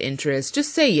inkling of interest,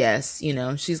 just say yes.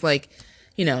 She's like,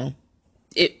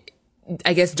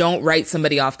 I guess don't write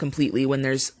somebody off completely when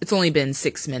it's only been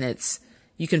 6 minutes.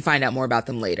 You can find out more about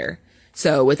them later.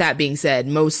 So with that being said,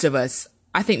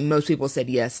 I think most people said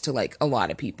yes to a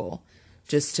lot of people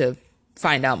just to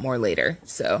find out more later.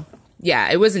 So yeah,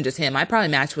 it wasn't just him. I probably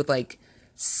matched with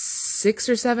 6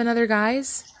 or 7 other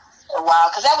guys. Wow,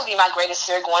 because that would be my greatest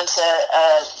fear, going to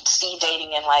speed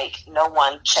dating and no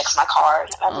one checks my card.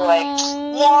 I'd be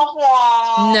wah,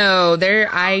 wah. No,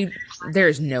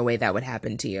 there's no way that would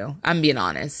happen to you. I'm being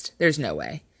honest. There's no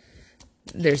way.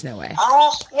 There's no way. Yeah,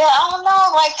 I don't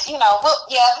know. Well,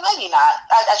 yeah, maybe not.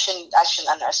 I shouldn't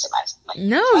underestimate.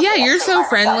 No, yeah, you're so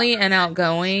friendly and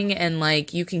outgoing, and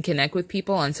you can connect with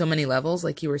people on so many levels,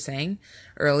 like you were saying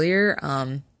earlier,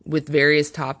 with various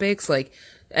topics,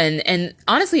 and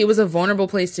honestly, it was a vulnerable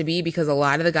place to be because a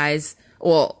lot of the guys,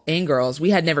 and girls, we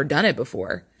had never done it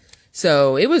before.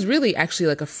 So it was really actually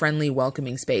a friendly,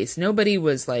 welcoming space. Nobody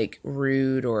was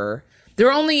rude, or there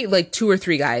were only 2 or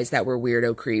 3 guys that were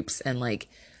weirdo creeps, and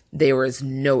there was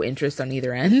no interest on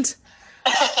either end.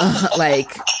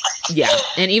 Yeah.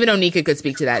 And even Onika could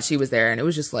speak to that. She was there, and it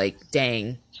was just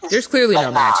dang, there's clearly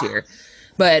no match here.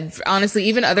 But honestly,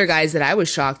 even other guys that I was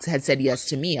shocked had said yes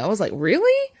to me. I was like,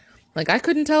 really? I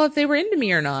couldn't tell if they were into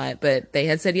me or not, but they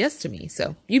had said yes to me.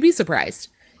 So you'd be surprised.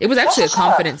 It was actually a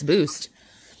confidence boost.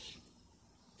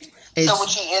 So you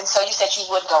said you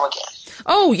would go again?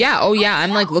 Oh yeah.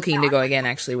 I'm looking to go again,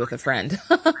 actually, with a friend.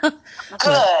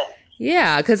 Good.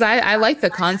 Yeah, because I like the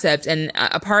concept, and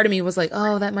a part of me was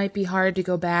oh, that might be hard to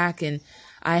go back, and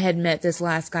I had met this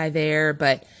last guy there,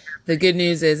 but the good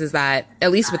news is that,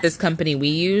 at least with this company we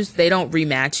use, they don't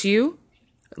rematch you.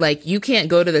 You can't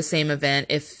go to the same event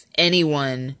if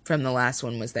anyone from the last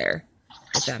one was there,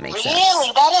 if that makes sense.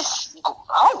 Really? That is,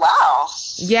 oh, wow.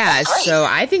 Yeah, so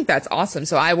I think that's awesome.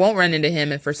 So I won't run into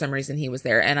him if for some reason he was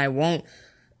there, and I won't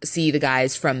see the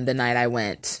guys from the night I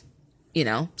went,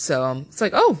 So it's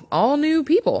oh, all new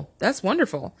people. That's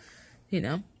wonderful,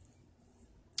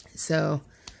 So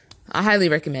I highly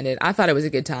recommend it. I thought it was a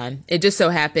good time. It just so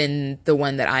happened the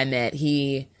one that I met,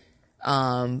 he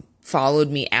followed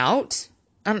me out.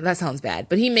 That sounds bad,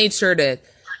 but he made sure to,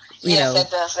 that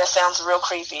does. That sounds real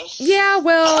creepy. Yeah,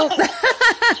 well, the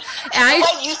way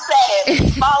you said it,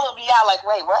 he followed me out.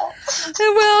 Wait, what?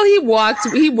 Well, he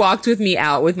walked with me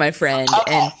out with my friend,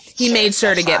 okay. And he made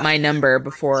sure to get my number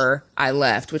before I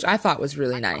left, which I thought was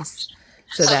really nice.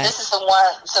 So this is the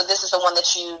one. So this is the one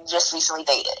that you just recently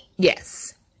dated.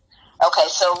 Yes. Okay,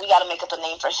 so we got to make up a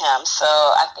name for him. So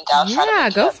I think I'll try to. Yeah,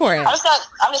 go for it.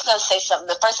 I'm just gonna say something.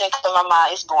 The first thing that comes to my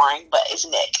mind is boring, but it's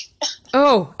Nick.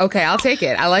 Oh, okay, I'll take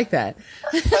it. I like that.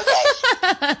 Okay.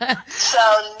 So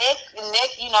Nick,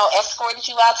 escorted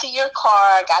you out to your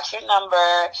car, got your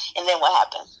number, and then what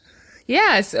happened?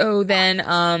 Yeah. So then,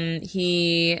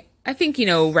 I think,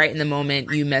 right in the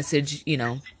moment you message,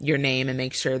 your name and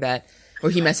make sure that, or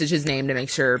he messaged his name to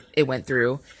make sure it went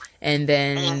through, and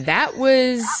then that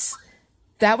was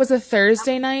a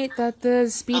Thursday night that the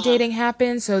speed dating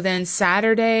happened. So then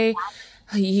Saturday,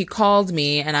 he called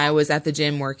me and I was at the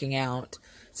gym working out.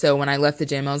 So when I left the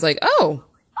gym, I was like, oh,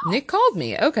 Nick called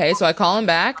me. Okay. So I call him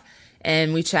back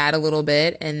and we chat a little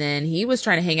bit. And then he was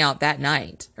trying to hang out that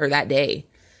night or that day.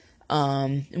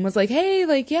 and was like, hey,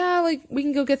 like, yeah, like we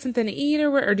can go get something to eat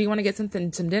or do you want to get some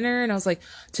dinner? And I was like,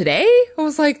 today? I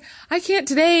was like, I can't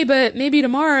today, but maybe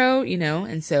tomorrow, you know?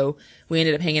 And so we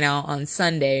ended up hanging out on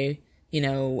Sunday, you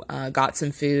know, got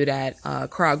some food at,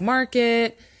 Krog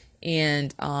Market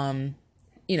and,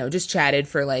 you know, just chatted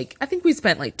for like, I think we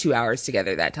spent like 2 hours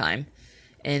together that time.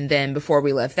 And then before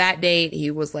we left that date,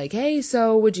 he was like, hey,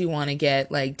 so would you want to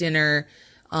get like dinner,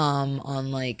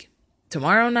 on like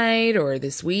tomorrow night or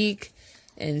this week?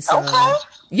 And so, okay.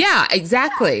 Yeah,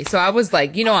 exactly. So I was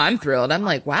like, you know, I'm thrilled. I'm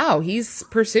like, wow, he's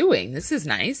pursuing. This is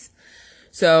nice.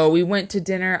 So we went to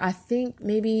dinner, I think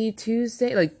maybe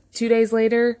Tuesday, like 2 days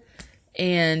later,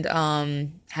 and,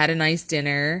 had a nice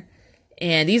dinner.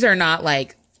 And these are not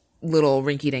like little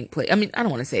rinky-dink place. I mean, I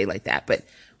don't want to say it like that, but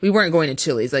we weren't going to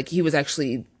Chili's. Like he was a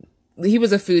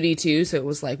foodie too. So it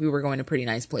was like we were going to pretty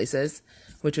nice places,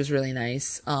 which was really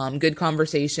nice. Good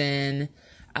conversation,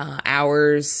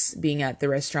 hours being at the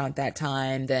restaurant that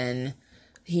time. Then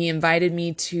he invited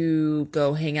me to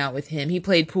go hang out with him. He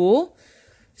played pool.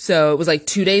 So it was like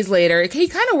 2 days later. He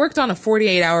kind of worked on a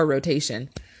 48-hour rotation.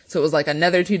 So it was like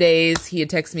another 2 days. He had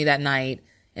texted me that night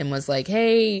and was like,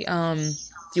 hey, do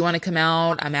you want to come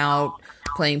out? I'm out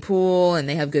playing pool and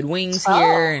they have good wings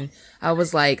here. And I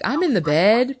was like, I'm in the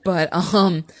bed, but,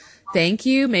 thank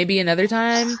you. Maybe another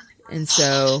time. And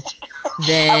so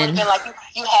then I would have been like,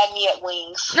 you had me at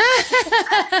wings.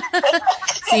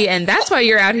 See, and that's why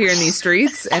you're out here in these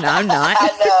streets and I'm not. I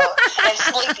know. And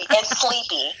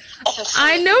sleepy.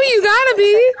 I know you gotta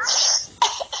be.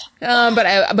 But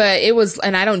it was,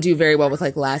 and I don't do very well with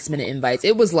like last minute invites.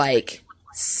 It was like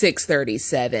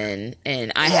 6:37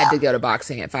 and I had to go to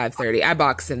boxing at 5:30. I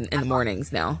box in the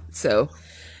mornings now. So,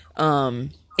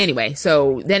 anyway,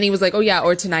 so then he was like, oh yeah,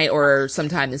 or tonight or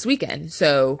sometime this weekend.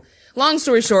 So long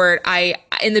story short,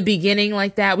 in the beginning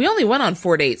like that, we only went on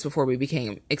 4 dates before we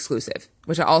became exclusive,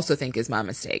 which I also think is my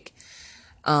mistake.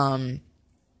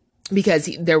 Because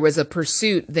there was a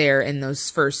pursuit there in those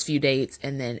first few dates.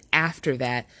 And then after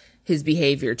that, his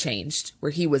behavior changed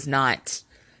where he was not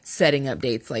setting up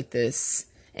dates like this.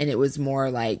 And it was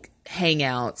more like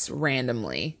hangouts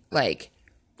randomly. Like,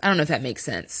 I don't know if that makes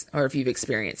sense or if you've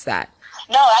experienced that.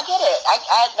 No, I get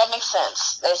it. That makes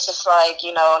sense. It's just like,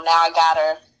 you know, now I got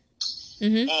her.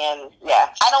 Mm-hmm. And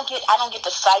yeah, I don't get the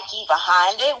psyche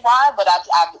behind it. Why? But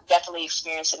I've definitely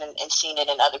experienced it and seen it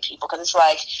in other people. Cause it's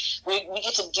like, we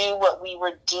get to do what we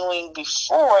were doing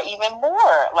before even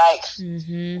more. Like,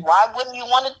 why wouldn't you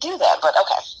want to do that? But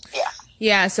okay. Yeah.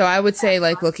 Yeah. So I would say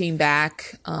like looking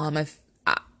back,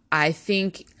 I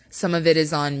think some of it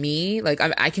is on me. Like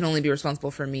I can only be responsible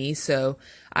for me. So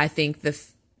I think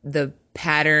the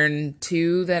pattern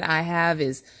too that I have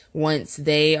is once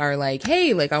they are like,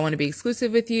 hey, like I want to be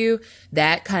exclusive with you,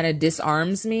 that kind of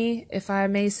disarms me, if I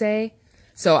may say.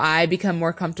 So I become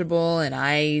more comfortable and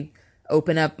I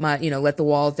open up my, you know, let the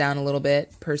walls down a little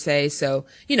bit per se. So,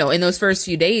 you know, in those first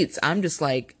few dates, I'm just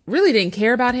like really didn't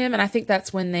care about him. And I think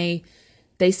that's when they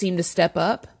seem to step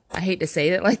up. I hate to say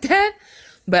it like that,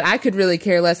 but I could really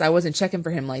care less. I wasn't checking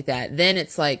for him like that. Then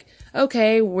it's like,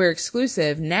 okay, we're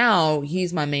exclusive. Now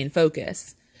he's my main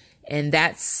focus. And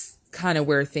that's kind of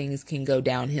where things can go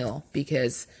downhill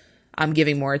because I'm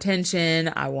giving more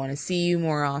attention. I want to see you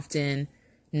more often.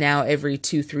 Now every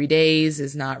 2-3 days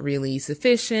is not really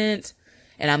sufficient.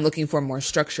 And I'm looking for more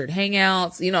structured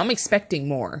hangouts. You know, I'm expecting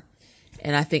more.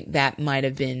 And I think that might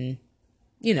have been,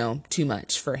 you know, too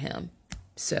much for him.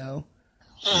 So,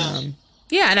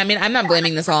 yeah, and I mean, I'm not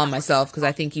blaming this all on myself because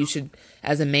I think you should,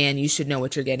 as a man, you should know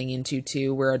what you're getting into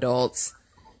too. We're adults.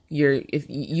 If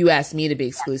you asked me to be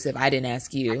exclusive, I didn't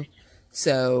ask you.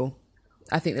 So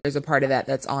I think there's a part of that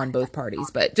that's on both parties.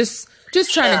 But just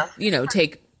trying to, you know,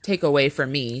 take away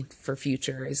from me for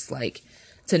future is like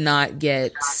to not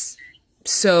get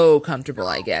so comfortable,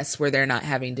 I guess, where they're not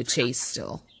having to chase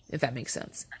still, if that makes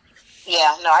sense.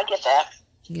 Yeah, no, I get that.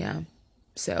 Yeah.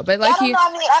 So, but like I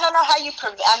don't know how you,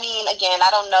 again, I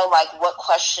don't know, like, what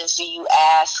questions do you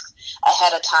ask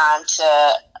ahead of time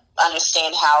to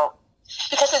understand how,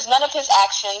 because none of his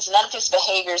actions, none of his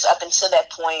behaviors up until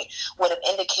that point would have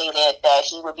indicated that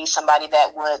he would be somebody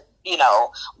that would, you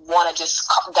know, want to just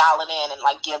dial it in and,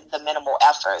 like, give the minimal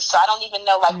effort. So I don't even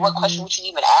know, like, what question would you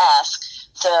even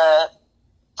ask to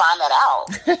find that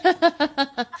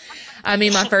out? I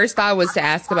mean, my first thought was to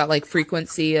ask about, like,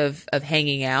 frequency of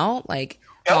hanging out, like,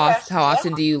 how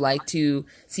often do you like to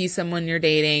see someone you're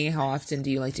dating? How often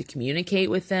do you like to communicate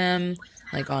with them?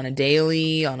 Like on a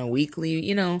daily, on a weekly,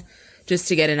 you know, just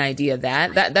to get an idea of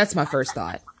that. That's my first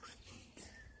thought.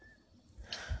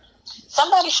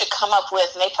 somebody should come up with,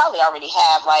 and they probably already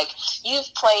have, like,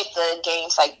 you've played the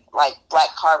games like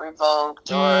Black Card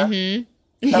Revoked or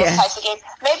those types of games.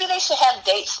 Maybe they should have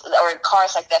dates or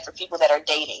cards like that for people that are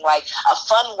dating, like a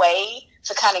fun way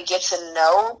to kind of get to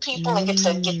know people and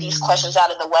get these questions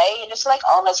out of the way, and just like,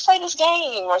 oh, let's play this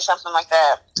game or something like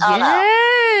that. I don't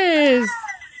know.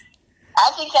 I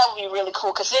think that would be really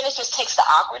cool, because then it just takes the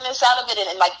awkwardness out of it,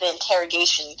 and like the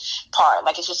interrogation part,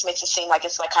 like it just makes it seem like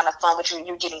it's like kind of fun, but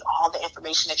you're getting all the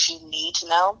information that you need to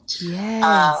know.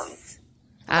 Yes.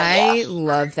 I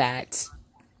love that.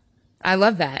 I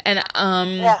love that. And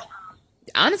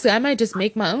honestly, I might just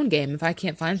make my own game if I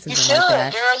can't find something like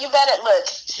that. Girl, you better look.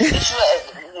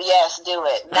 Yes, do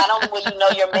it. Not only will you know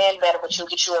your man better, but you'll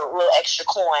get you a little extra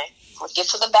coin. Let's get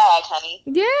to the bag, honey.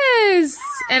 Yes.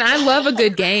 And I love a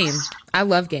good game. I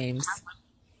love games.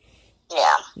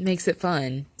 Yeah. It makes it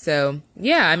fun. So,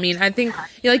 yeah, I mean, I think,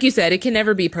 like you said, it can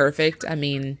never be perfect. I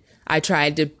mean, I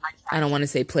tried to, I don't want to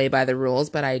say play by the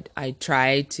rules, but I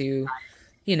try to,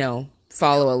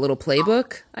 follow a little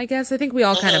playbook, I guess. I think we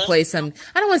all kind of play some,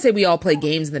 I don't want to say we all play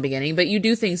games in the beginning, but you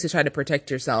do things to try to protect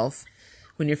yourself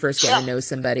when you're first getting to know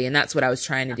somebody. And that's what I was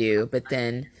trying to do. But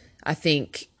then I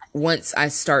think once I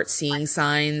start seeing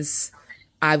signs,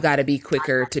 I've got to be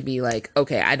quicker to be like,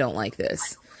 okay, I don't like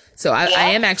this. So I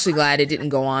am actually glad it didn't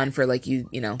go on for like,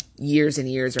 years and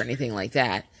years or anything like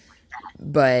that.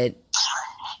 But,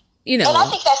 And I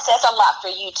think that says a lot for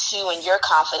you, too, and your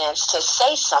confidence to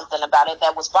say something about it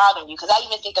that was bothering you. Because I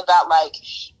even think about, like,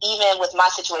 even with my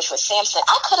situation with Samson,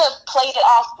 I could have played it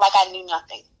off like I knew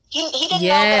nothing. He didn't know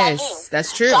that I knew.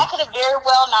 That's true. So I could have very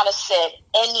well not have said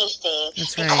anything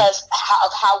because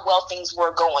of how well things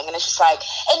were going. And it's just like,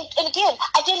 and again,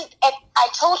 I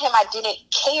told him I didn't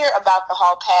care about the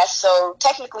hall pass, so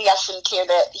technically I shouldn't care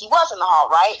that he was in the hall,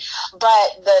 right?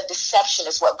 But the deception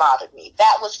is what bothered me.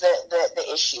 That was the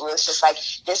issue. It was just like,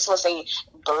 this was a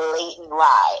blatant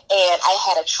lie. And I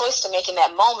had a choice to make in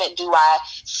that moment. Do I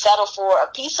settle for a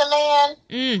piece of man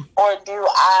or do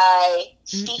I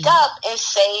speak up and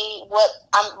say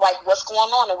what's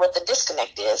going on and what the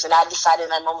disconnect is? And I decided in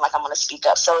that moment, like, I'm going to speak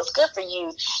up. So it's good for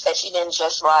you that you didn't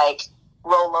just like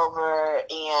roll over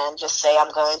and just say,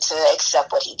 I'm going to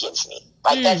accept what he gives me.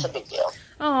 Like, that's a big deal.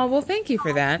 Oh, well, thank you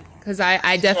for that. Because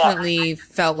I definitely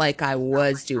felt like I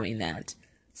was doing that.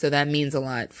 So that means a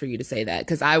lot for you to say that.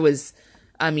 Because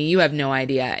you have no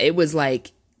idea. It was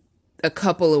like a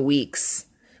couple of weeks,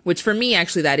 which for me,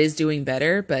 actually, that is doing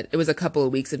better. But it was a couple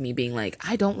of weeks of me being like,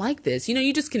 I don't like this.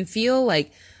 You just can feel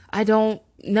like, I don't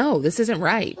know, this isn't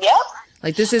right. Yep.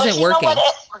 Like, this isn't working. But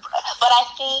I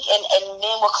think, and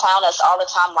men will clown us all the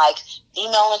time, like,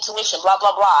 female intuition, blah,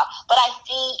 blah, blah. But I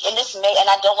think, and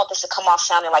I don't want this to come off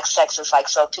sounding like sexist, like,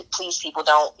 so please, people,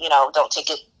 don't take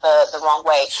it the wrong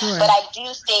way. Sure. But I do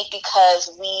think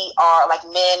because we are, like,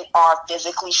 men are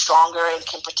physically stronger and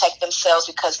can protect themselves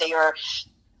because they are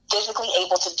physically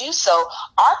able to do so,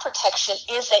 our protection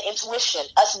is that intuition,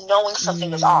 us knowing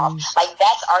something is off. Like,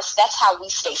 that's how we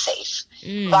stay safe.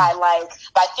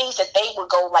 By things that they would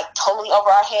go like totally over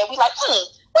our head. We like,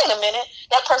 wait a minute,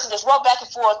 that person just walked back and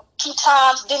forth 2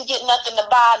 times, didn't get nothing to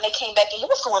buy, and they came back in.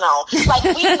 What's going on? Like,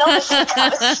 we notice that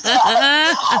kind of stuff.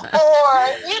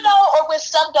 Or when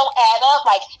stuff don't add up,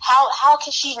 like, how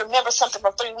can she remember something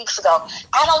from 3 weeks ago?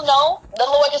 I don't know. The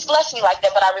Lord just blessed me like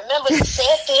that, but I remember he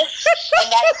said this, and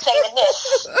now he's saying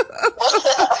this.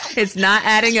 What's up? It's not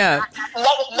adding up.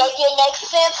 Make it make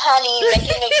sense, honey. Make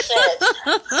it make sense.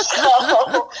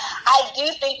 So I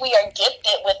do think we are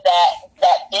gifted with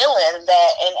that feeling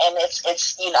and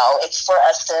it's for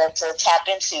us to tap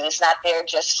into. It's not there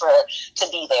just to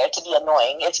be there, to be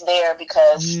annoying. It's there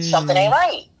because something ain't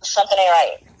right. Something ain't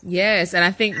right. Yes, and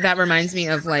I think that reminds me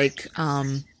of like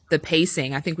the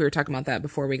pacing. I think we were talking about that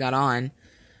before we got on.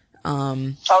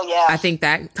 I think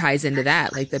that ties into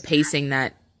that, like the pacing,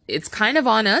 that it's kind of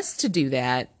on us to do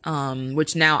that,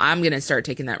 which now I'm going to start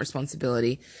taking that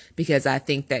responsibility, because I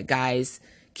think that guys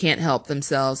can't help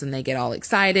themselves and they get all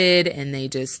excited and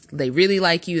they really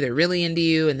like you, they're really into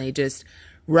you, and they just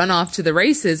run off to the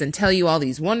races and tell you all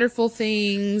these wonderful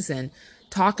things and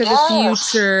talk of the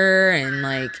future, and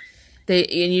like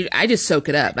I just soak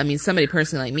it up. I mean, somebody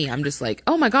personally like me, I'm just like,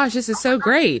 oh my gosh, this is so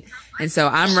great. And so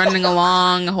I'm running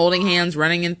along, holding hands,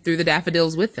 running in through the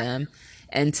daffodils with them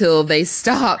until they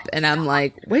stop. And I'm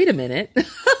like, wait a minute.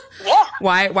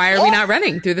 Why are we not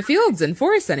running through the fields and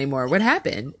forests anymore? What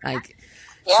happened? Like,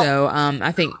 so,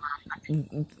 I think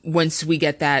once we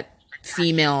get that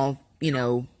female,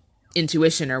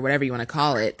 intuition or whatever you want to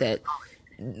call it, that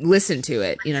listen to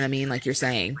it, you know what I mean? Like you're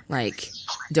saying, like,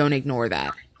 don't ignore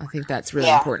that. I think that's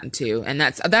really important too. And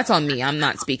that's on me. I'm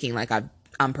not speaking like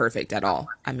I'm perfect at all.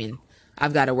 I mean,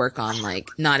 I've got to work on like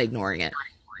not ignoring it.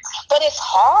 But it's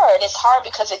hard. It's hard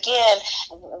because, again,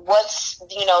 what's,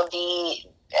 you know, the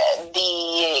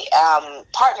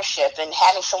partnership and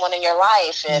having someone in your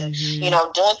life and, you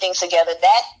know, doing things together,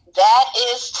 that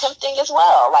is tempting as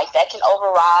well. Like, that can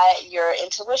override your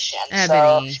intuition.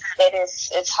 Ebony. So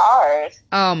it's hard.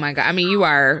 Oh my God. I mean, you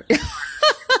are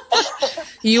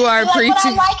you are like,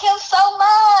 preaching. but I like him so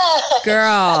much.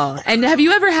 Girl. And have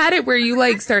you ever had it where you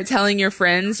like start telling your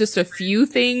friends just a few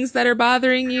things that are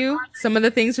bothering you? Some of the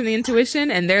things from the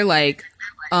intuition, and they're like,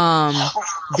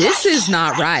 this is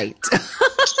not right.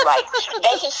 Right.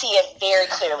 They can see it very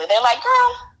clearly. They're like,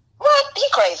 girl, what? He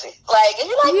crazy. Like, and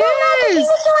you're like, Yes. no, he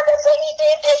was doing this and he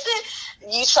did this.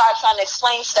 And you start trying to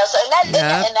explain stuff. So,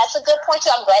 and that's a good point,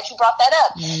 too. I'm glad you brought that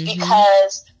up.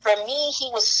 Because for me, he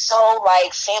was so,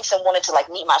 like, Samson wanted to, like,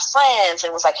 meet my friends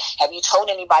and was like, have you told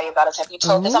anybody about us? Have you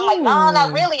told this? I'm like, no,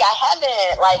 not really. I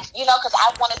haven't. Like, you know, because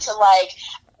I wanted to, like,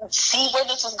 see where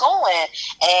this was going.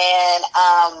 And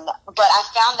but I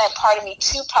found that part of me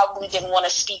too probably didn't want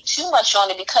to speak too much on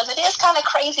it, because it is kind of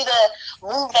crazy to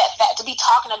move that fact, to be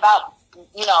talking about,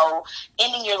 you know,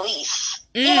 ending your lease.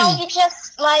 You know, you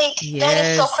just like, that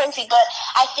is so crazy. But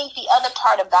I think the other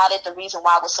part about it, the reason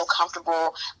why I was so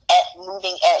comfortable at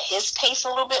moving at his pace a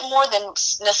little bit more than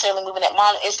necessarily moving at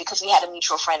mine, is because we had a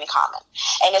mutual friend in common.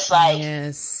 And it's like,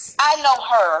 I know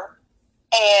her,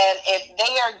 and if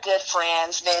they are good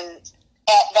friends, then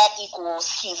that equals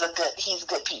he's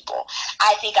good people.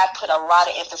 I think I put a lot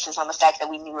of emphasis on the fact that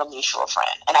we knew a mutual friend,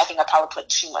 and I think I probably put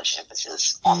too much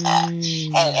emphasis on that,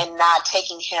 and not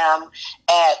taking him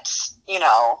at, you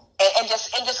know, and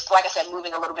just like I said,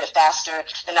 moving a little bit faster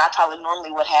than I probably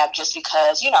normally would have, just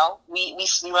because, you know, we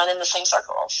run in the same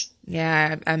circles.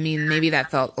 Yeah, I mean, maybe that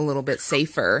felt a little bit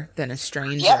safer than a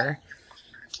stranger.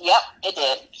 Yep, it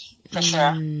did. For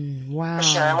sure. Wow. For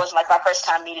sure. It wasn't like my first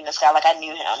time meeting this guy. Like, I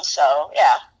knew him. So,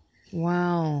 yeah.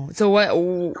 Wow. So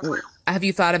what have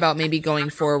you thought about maybe going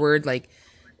forward? Like,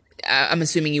 I'm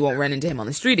assuming you won't run into him on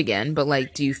the street again, but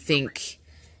like, do you think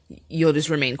you'll just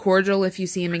remain cordial if you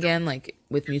see him again, like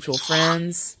with mutual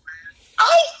friends?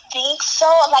 I think so.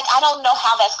 Like, I don't know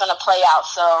how that's going to play out.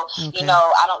 So, you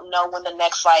know, I don't know when the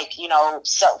next, like, you know,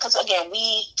 so, because again,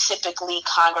 we typically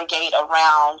congregate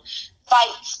around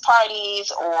fights,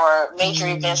 parties, or major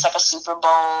events like a Super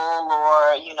Bowl,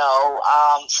 or, you know,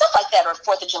 stuff like that, or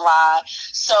 4th of July.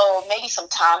 So maybe some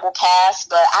time will pass,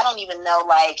 but I don't even know,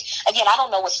 like, again, I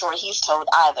don't know what story he's told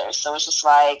either. So it's just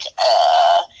like,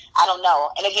 I don't know.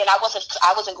 And again, I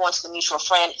wasn't going to the mutual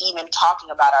friend even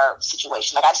talking about our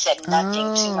situation. Like, I said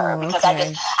nothing to her, because I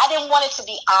didn't want it to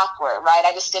be awkward, right?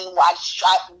 I just didn't want,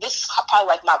 this is probably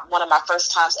like one of my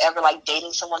first times ever, like,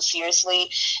 dating someone seriously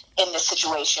in this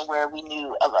situation where we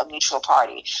knew a mutual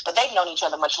party. But they've known each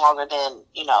other much longer than,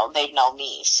 you know, they've known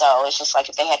me. So it's just like,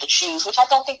 if they had to choose, which I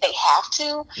don't think they have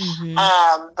to,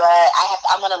 but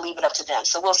I'm going to leave it up to them.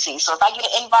 So we'll see. So if I get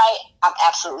an invite, I'm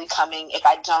absolutely coming. If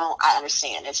I don't, I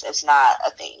understand. It's not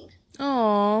a thing.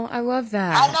 Oh, I love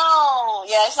that. I know.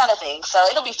 Yeah, it's not a thing. So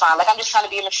it'll be fine. Like, I'm just trying to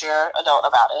be a mature adult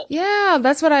about it. Yeah,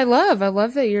 that's what I love. I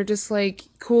love that you're just like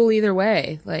cool either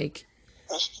way. Like,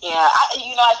 yeah,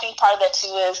 I think part of that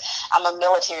too is I'm a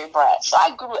military brat. So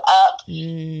I grew up,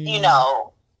 you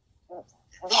know,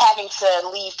 having to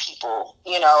leave people,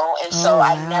 you know, and so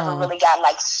I never really got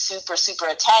like super, super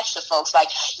attached to folks. Like,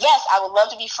 yes, I would love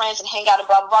to be friends and hang out and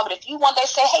blah, blah, blah, but if you one day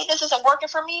say, hey, this isn't working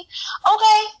for me,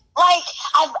 okay, like,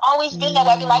 I've always been that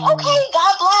way. I'd be like, okay,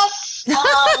 God bless,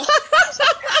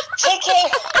 take care.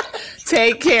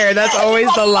 Take care, that's always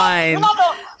like, the line.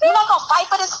 You're not gonna fight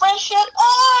for this friendship?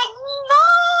 No,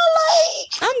 like,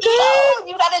 I'm good.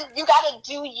 You gotta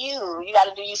do you. You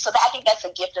gotta do you. So I think that's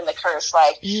a gift and a curse.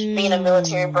 Like, being a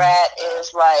military brat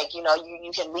is like, you know,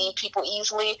 you can leave people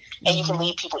easily, and you can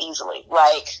leave people easily.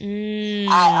 Like,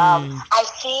 I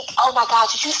think, oh my God,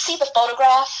 did you see the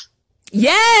photograph?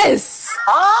 Yes!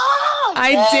 Oh,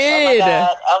 I yes. did.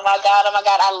 Oh my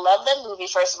God. I love the movie,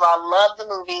 first of all. Love the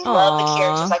movie. Love the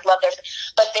characters. Like, love their...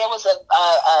 But there was a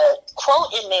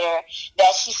quote in there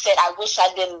that she said, I wish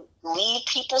I didn't leave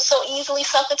people so easily,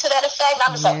 something to that effect. And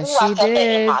I'm just like, ooh, I felt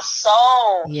that in my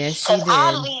soul. Yes, she did. Because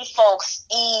I leave folks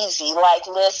easy. Like,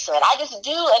 listen, I just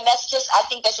do. And I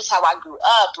think that's just how I grew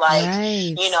up. Like,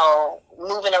 you know,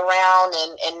 moving around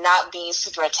and not being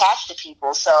super attached to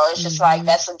people. So it's just like,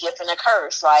 that's a gift and a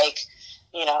curse. Like,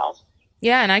 you know.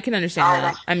 Yeah, and I can understand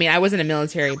that. I mean, I wasn't a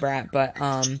military brat, but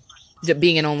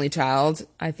being an only child,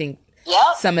 I think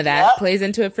some of that plays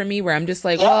into it for me, where I'm just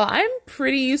like, well, I'm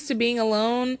pretty used to being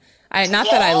alone. Not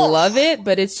that I love it,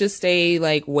 but it's just a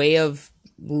like way of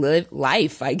live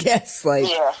life, I guess. Like,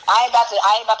 yeah, I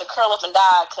ain't about to curl up and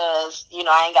die because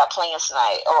I ain't got plans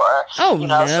tonight, or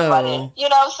no. somebody,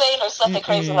 what I'm saying, or something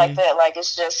crazy like that. Like,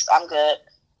 it's just, I'm good.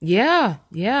 Yeah.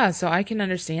 So I can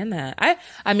understand that.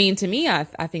 I mean, to me, I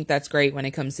think that's great when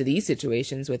it comes to these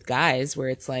situations with guys where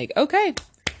it's like, okay,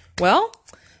 well,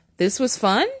 this was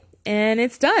fun and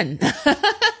it's done.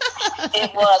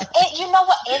 It was. And you know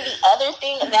what? And the other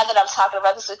thing, now that I'm talking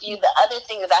about this with you, the other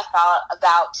thing that I thought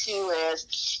about too is,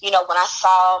 when I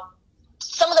saw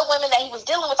some of the women that he was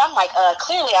dealing with, I'm like,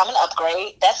 clearly I'm an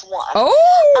upgrade. That's one.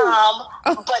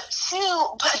 But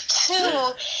two,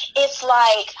 it's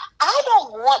like, I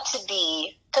don't want to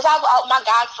be, because my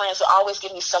guy friends will always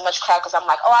give me so much crap because I'm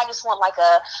like, I just want like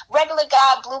a regular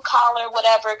guy, blue collar,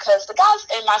 whatever. Because the guys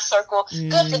in my circle,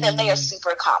 good for them, they are super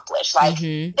accomplished. Like,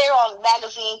 they're on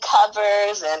magazine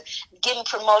covers and getting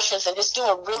promotions and just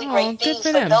doing really great things.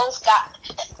 But those guys,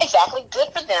 exactly,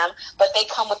 good for them. But they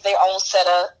come with their own set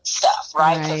of stuff,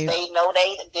 right? Because they know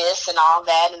they this and all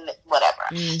that and whatever.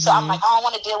 So I'm like, I don't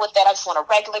want to deal with that. I just want a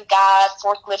regular guy,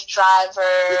 forklift driver,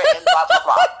 and blah blah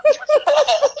blah.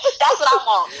 That's what I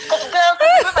want. Because, girl,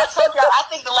 remember I told you, I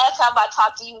think the last time I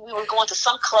talked to you, we were going to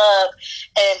some club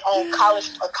and on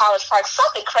College Park,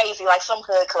 something crazy, like some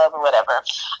hood club or whatever.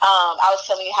 I was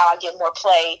telling you how I get more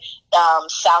play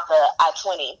south of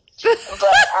I-20.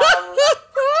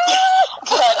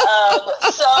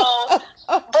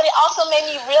 But it also made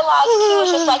me realize, too,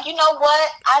 it's just like, you know what?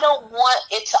 I don't want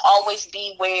it to always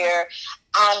be where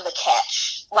I'm the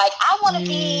catch. Like, I want to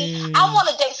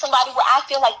date somebody where I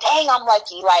feel like, dang, I'm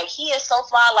lucky. Like, he is so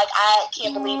fly. Like, I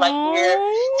can't believe, like, we're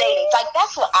dating. Like,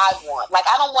 that's what I want. Like,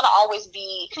 I don't want to always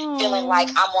be feeling like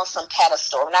I'm on some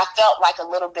pedestal. And I felt like a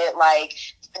little bit like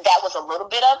that was a little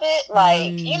bit of it.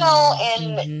 Like,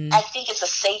 and I think it's a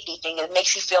safety thing. It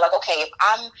makes you feel like, okay, if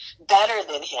I'm better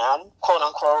than him, quote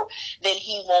unquote, then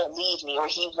he won't leave me, or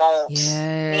he won't,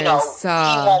 he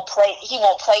won't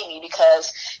play me,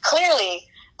 because clearly,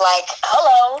 like,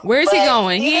 hello. Where's he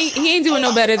going? He ain't doing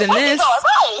no better than this.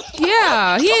 Right.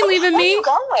 Yeah, he ain't leaving me. Where you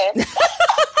going?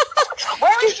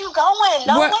 Where is you going?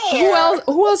 Nowhere.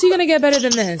 Who else are you gonna get better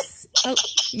than this? Oh.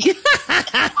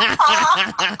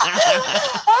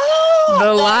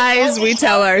 The lies we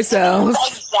tell ourselves.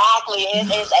 Exactly. It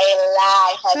is a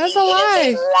lie, honey. That's a lie. It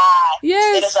is a lie.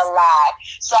 Yes. It is a lie.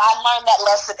 So I learned that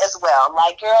lesson as well.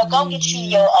 Like, girl, go get you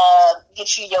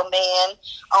your man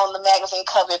on the magazine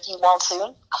cover if you want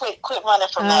to. Quit running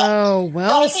from that. Oh,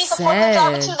 well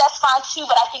said. Too, that's fine too.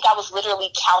 But I think I was literally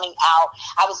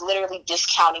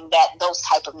discounting those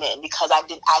type of men, because I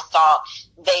thought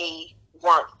they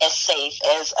weren't as safe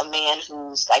as a man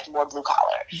who's like more blue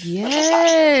collar.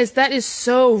 Yes, that is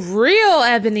so real,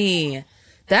 Ebony.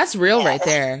 That's real right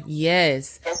there.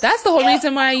 Yes. That's the whole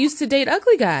reason why I used to date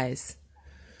ugly guys.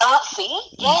 See?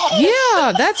 Yes.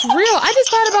 Yeah, that's real. I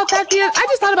just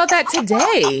thought about that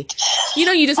today.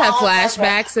 You just have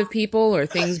flashbacks of people, or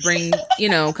things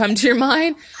come to your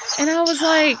mind. And I was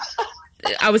like,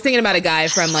 I was thinking about a guy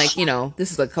from like,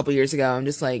 this is like a couple years ago. I'm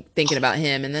just like thinking about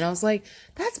him. And then I was like,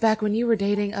 that's back when you were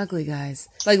dating ugly guys.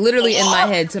 Like, literally in my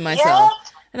head to myself.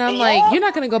 And I'm like, you're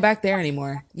not going to go back there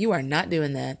anymore. You are not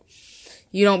doing that.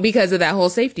 You don't, because of that whole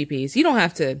safety piece. You don't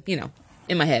have to,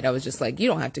 in my head, I was just like, you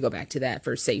don't have to go back to that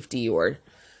for safety or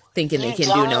thinking they can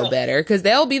do no better. Because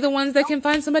they'll be the ones that can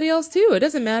find somebody else too. It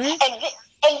doesn't matter.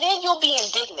 And then you'll be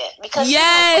indignant because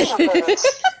yes. Wait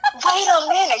a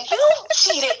minute, you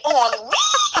cheated on me.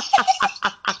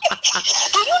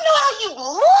 Do you know how you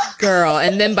look? Girl,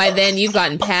 and then by then you've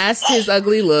gotten past his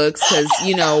ugly looks, because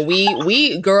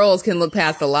we girls can look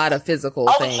past a lot of physical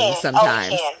things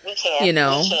sometimes. We can.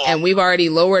 And we've already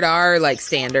lowered our like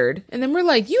standard. And then we're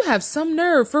like, you have some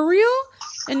nerve, for real?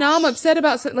 And now I'm upset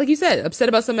about, like you said,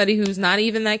 somebody who's not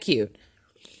even that cute.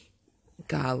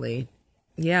 Golly.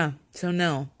 Yeah. So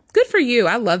no. Good for you.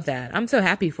 I love that. I'm so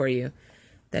happy for you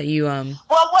that you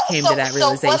came to that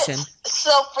realization.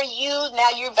 So for you, now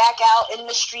you're back out in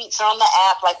the streets or on the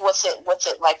app. Like, what's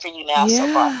it like for you now so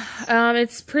far?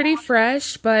 It's pretty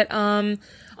fresh, but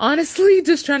honestly,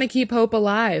 just trying to keep hope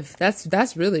alive.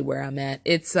 That's really where I'm at.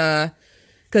 It's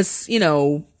because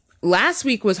last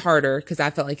week was harder because I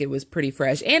felt like it was pretty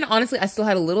fresh, and honestly, I still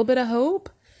had a little bit of hope.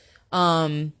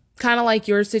 Kind of like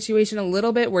your situation a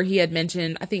little bit, where he had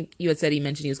mentioned, I think you had said he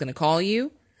mentioned he was going to call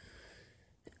you.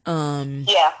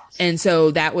 Yeah. And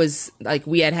so that was like,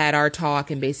 we had our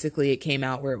talk, and basically it came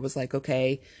out where it was like,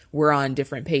 okay, we're on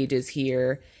different pages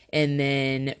here. And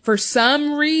then for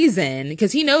some reason,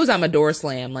 because he knows I'm a door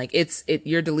slam, like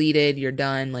you're deleted, you're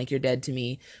done, like you're dead to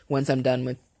me once I'm done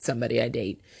with somebody I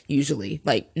date, usually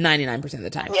like 99% of the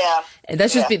time. Yeah. And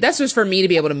that's just for me to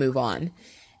be able to move on.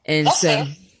 And That's so, fair.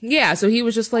 yeah, so he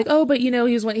was just like, oh, but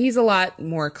he's a lot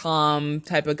more calm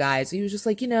type of guy. So he was just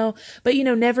like, but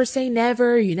never say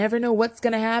never. You never know what's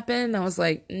going to happen. I was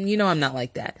like, I'm not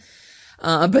like that.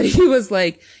 But he was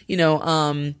like,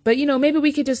 but maybe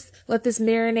we could just let this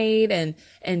marinate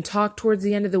and talk towards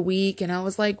the end of the week. And I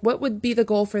was like, what would be the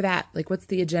goal for that? Like, what's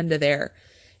the agenda there?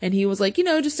 And he was like,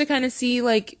 just to kind of see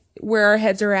like where our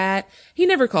heads are at. He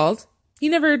never called. He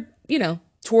never,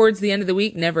 towards the end of the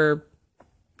week, never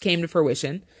came to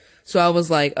fruition. So I was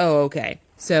like, oh, okay.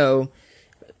 So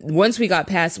once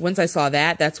I saw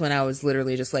that, that's when I was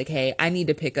literally just like, hey, I need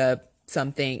to pick up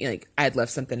something. Like, I'd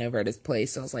left something over at his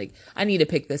place. So I was like, I need to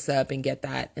pick this up and get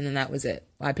that. And then that was it.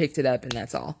 I picked it up and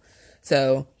that's all.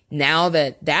 So now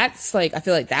that's like, I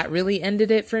feel like that really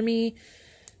ended it for me.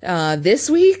 This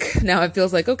week, now it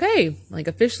feels like, okay, like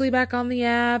officially back on the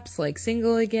apps, like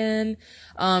single again.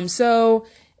 So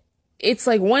it's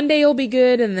like one day will be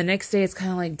good. And the next day it's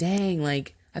kind of like, dang,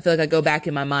 like I feel like I go back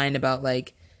in my mind about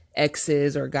like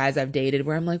exes or guys I've dated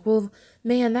where I'm like, well,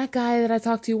 man, that guy that I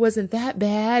talked to wasn't that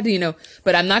bad,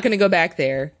 but I'm not going to go back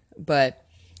there. But,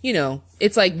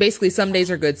 it's like basically some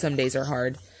days are good, some days are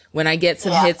hard. When I get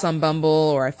some hits on Bumble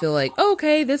or I feel like, oh,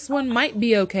 okay, this one might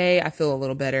be okay, I feel a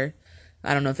little better.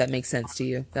 I don't know if that makes sense to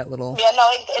you, that little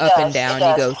it up does. and down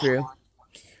you go through.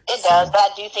 It does, but I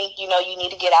do think, you need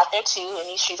to get out there too in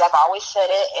these streets. I've always said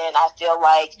it, and I feel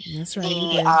like That's right,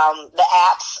 the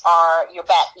apps are your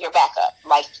backup.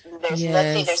 Like there's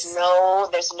nothing,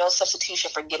 there's no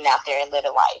substitution for getting out there and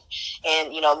living life and,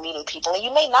 meeting people. And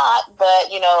you may not, but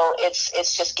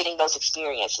it's just getting those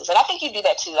experiences. And I think you do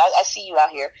that too. I see you out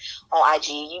here on IG.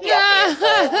 You be out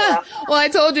there. But, Well, I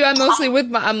told you I'm mostly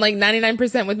I'm like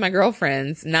 99% with my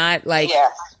girlfriends, not like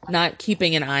not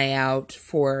keeping an eye out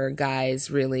for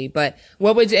guys really. But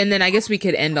and then I guess we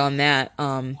could end on that,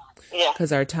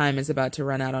 cause our time is about to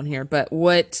run out on here. But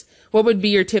what would be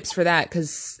your tips for that?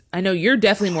 Cause I know you're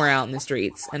definitely more out in the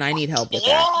streets and I need help with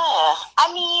that.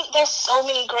 I mean, there's so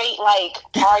many great like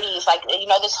parties, like,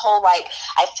 this whole, like,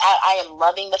 I am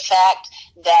loving the fact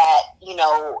that,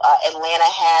 Atlanta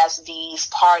has these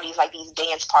parties, like these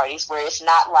dance parties where it's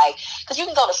not like, cause you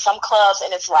can go to some clubs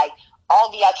and it's like, all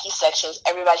VIP sections,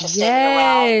 everybody's just standing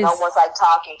around, no one's like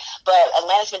talking. But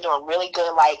Atlanta's been doing really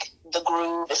good. Like the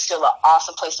Groove is still an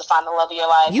awesome place to find the love of your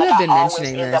life. You like, have been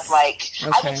mentioning this.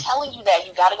 I've been telling you that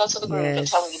you got to go to the Groove. I've been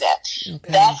telling you that.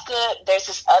 Okay. That's good. There's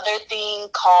this other thing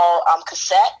called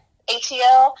Cassette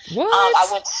ATL. What? I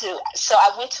went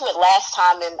to it last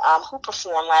time, and who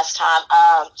performed last time?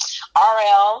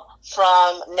 RL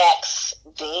from Next.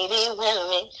 Baby,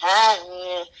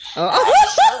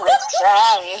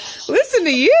 listen to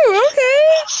you, okay.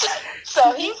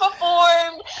 So he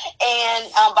performed,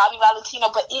 and Bobby Valentino,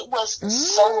 but it was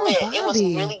so lit. Bobby. It was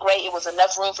really great. It was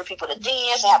enough room for people to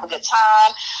dance and have a good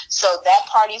time. So that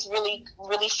party's really,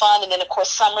 really fun. And then, of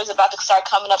course, summer's about to start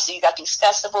coming up, so you got these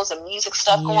festivals and music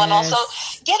stuff going on. So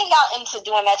getting out into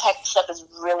doing that type of stuff is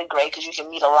really great because you can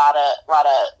meet a lot of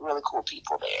really cool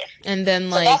people there. And then,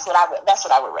 like, so that's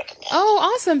what I would recommend. Oh,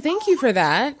 awesome! Thank you for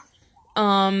that.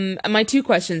 My two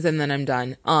questions and then I'm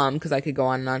done. Cause I could go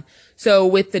on and on. So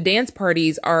with the dance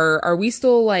parties, are we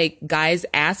still like guys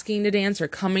asking to dance or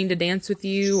coming to dance with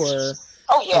you, or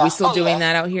are we still doing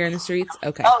that out here in the streets?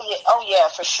 Okay. Oh yeah,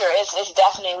 for sure. It's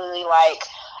definitely like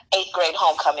 8th grade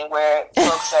homecoming where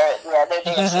folks are, they're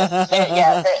dancing.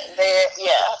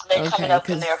 They're coming up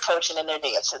and they're approaching and they're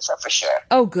dancing. So for sure.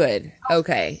 Oh, good.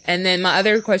 Okay. And then my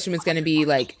other question was going to be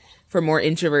like, for more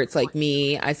introverts like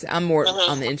me, I'm more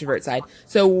on the introvert side.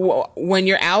 So when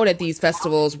you're out at these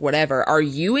festivals, whatever, are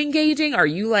you engaging? Are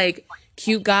you like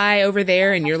cute guy over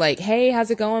there and you're like, hey,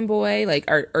 how's it going, boy? Like,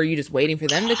 are you just waiting for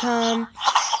them to come?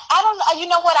 I don't know. You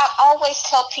know what? I always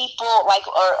tell people, like,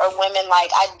 or women,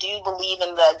 like, I do believe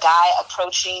in the guy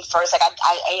approaching first. Like,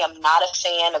 I am not a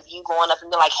fan of you going up and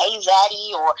being like, hey,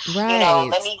 Zaddy, or,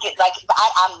 let me get, like,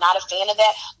 I'm not a fan of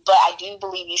that. But I do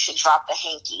believe you should drop the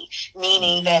hanky,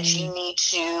 meaning that you need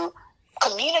to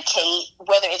communicate,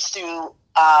 whether it's through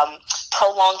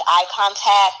prolonged eye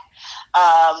contact,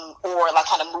 or like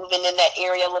kind of moving in that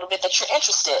area a little bit, that you're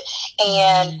interested.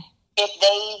 And if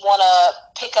they want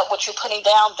to pick up what you're putting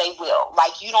down, they will.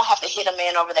 Like, you don't have to hit a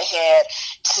man over the head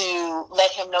to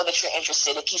let him know that you're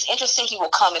interested. If he's interested, he will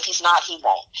come. If he's not, he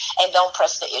won't. And don't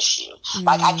press the issue.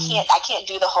 Like, I can't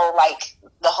do the whole,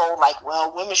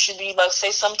 well, women should be, like,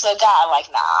 say something to a guy.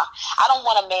 Like, nah. I don't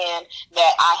want a man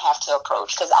that I have to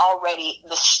approach, because already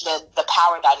the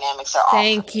power dynamics are off.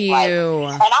 Thank you. Like,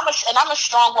 and I'm a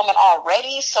strong woman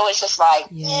already, so it's just like,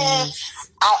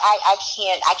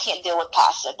 I can't deal with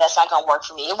passive. That's not gonna work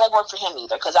for me. It won't work for him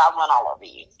either, because I'll run all over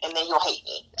you and then you'll hate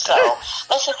me. So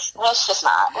let's just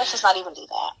not even do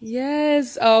that.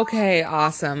 Yes. Okay.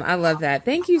 Awesome. I love that.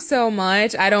 Thank you so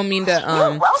much. I don't mean to.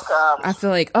 You're welcome. I feel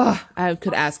like I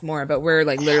could ask more, but we're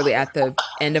like literally at the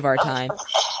end of our time.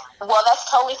 Well, that's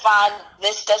totally fine.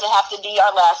 This doesn't have to be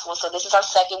our last one. So this is our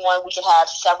second one. We can have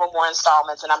several more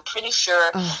installments. And I'm pretty sure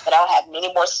that I'll have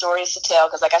many more stories to tell.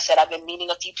 Because like I said, I've been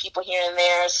meeting a few people here and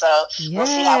there. So we'll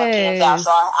see how it pans out. So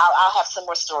I'll have some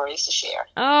more stories to share.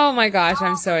 Oh, my gosh.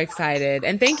 I'm so excited.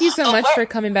 And thank you so much for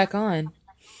coming back on.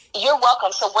 You're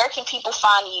welcome. So where can people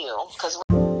find you? Because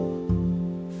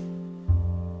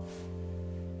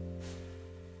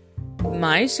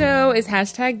my show is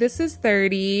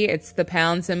 #ThisIs30. It's the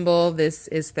pound symbol. This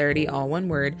is 30, all one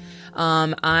word.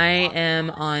 I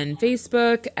am on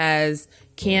Facebook as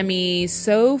Cami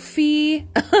Sophie,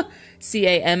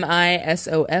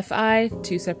 CAMISOFI,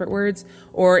 2 separate words.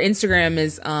 Or Instagram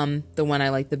is the one I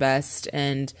like the best,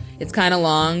 and it's kind of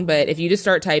long, but if you just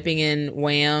start typing in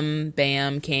wham,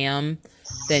 bam, cam,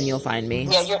 then you'll find me.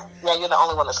 Yeah, you're the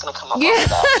only one that's going to come up with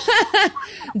that.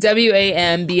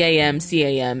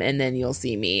 WAMBAMCAM, and then you'll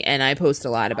see me. And I post a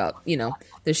lot about,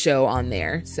 the show on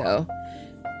there. So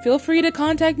feel free to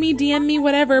contact me, DM me,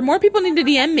 whatever. More people need to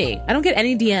DM me. I don't get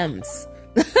any DMs.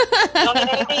 You don't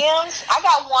get any DMs? I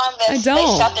got one that they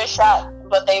shot their shot,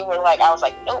 but they were like, I was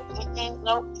like, nope,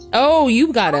 nope. Oh,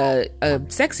 you got a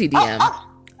sexy DM.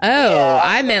 Yeah,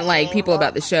 I meant like people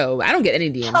about the show. I don't get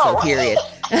any DMs, though, period.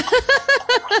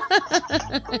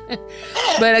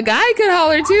 But a guy could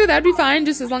holler too. That'd be fine,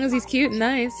 just as long as he's cute and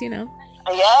nice,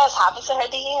 Yes, hop into her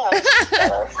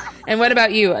DMs. And what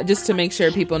about you? Just to make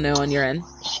sure people know on your end.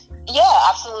 Yeah,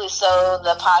 absolutely. So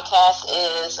the podcast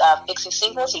is Fixing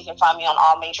Single. So you can find me on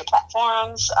all major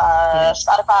platforms,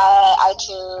 Spotify,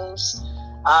 iTunes,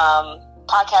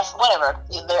 podcast, whatever.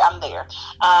 I'm there.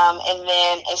 And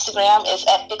then Instagram is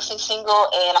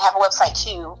 @FixingSingle, and I have a website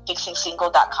too,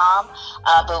 fixingsingle.com.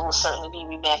 But we'll certainly be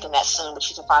revamping that soon. But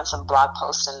you can find some blog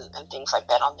posts and things like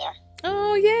that on there.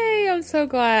 Oh, yay! I'm so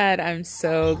glad.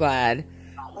 Wonderful.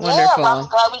 Yeah, well, I'm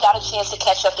glad we got a chance to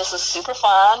catch up. This was super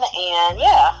fun, and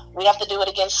we have to do it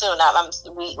again soon. It's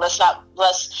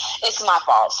my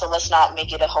fault, so let's not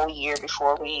make it a whole year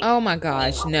before we. Oh my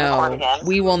gosh, no,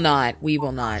 we will not.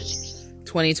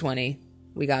 2020,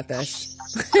 we got this.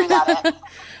 We got it.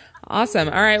 Awesome.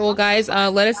 All right, well, guys,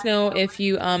 let us know if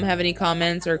you have any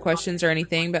comments or questions or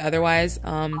anything. But otherwise,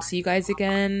 see you guys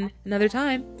again another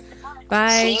time.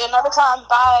 Bye. See you another time.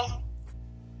 Bye.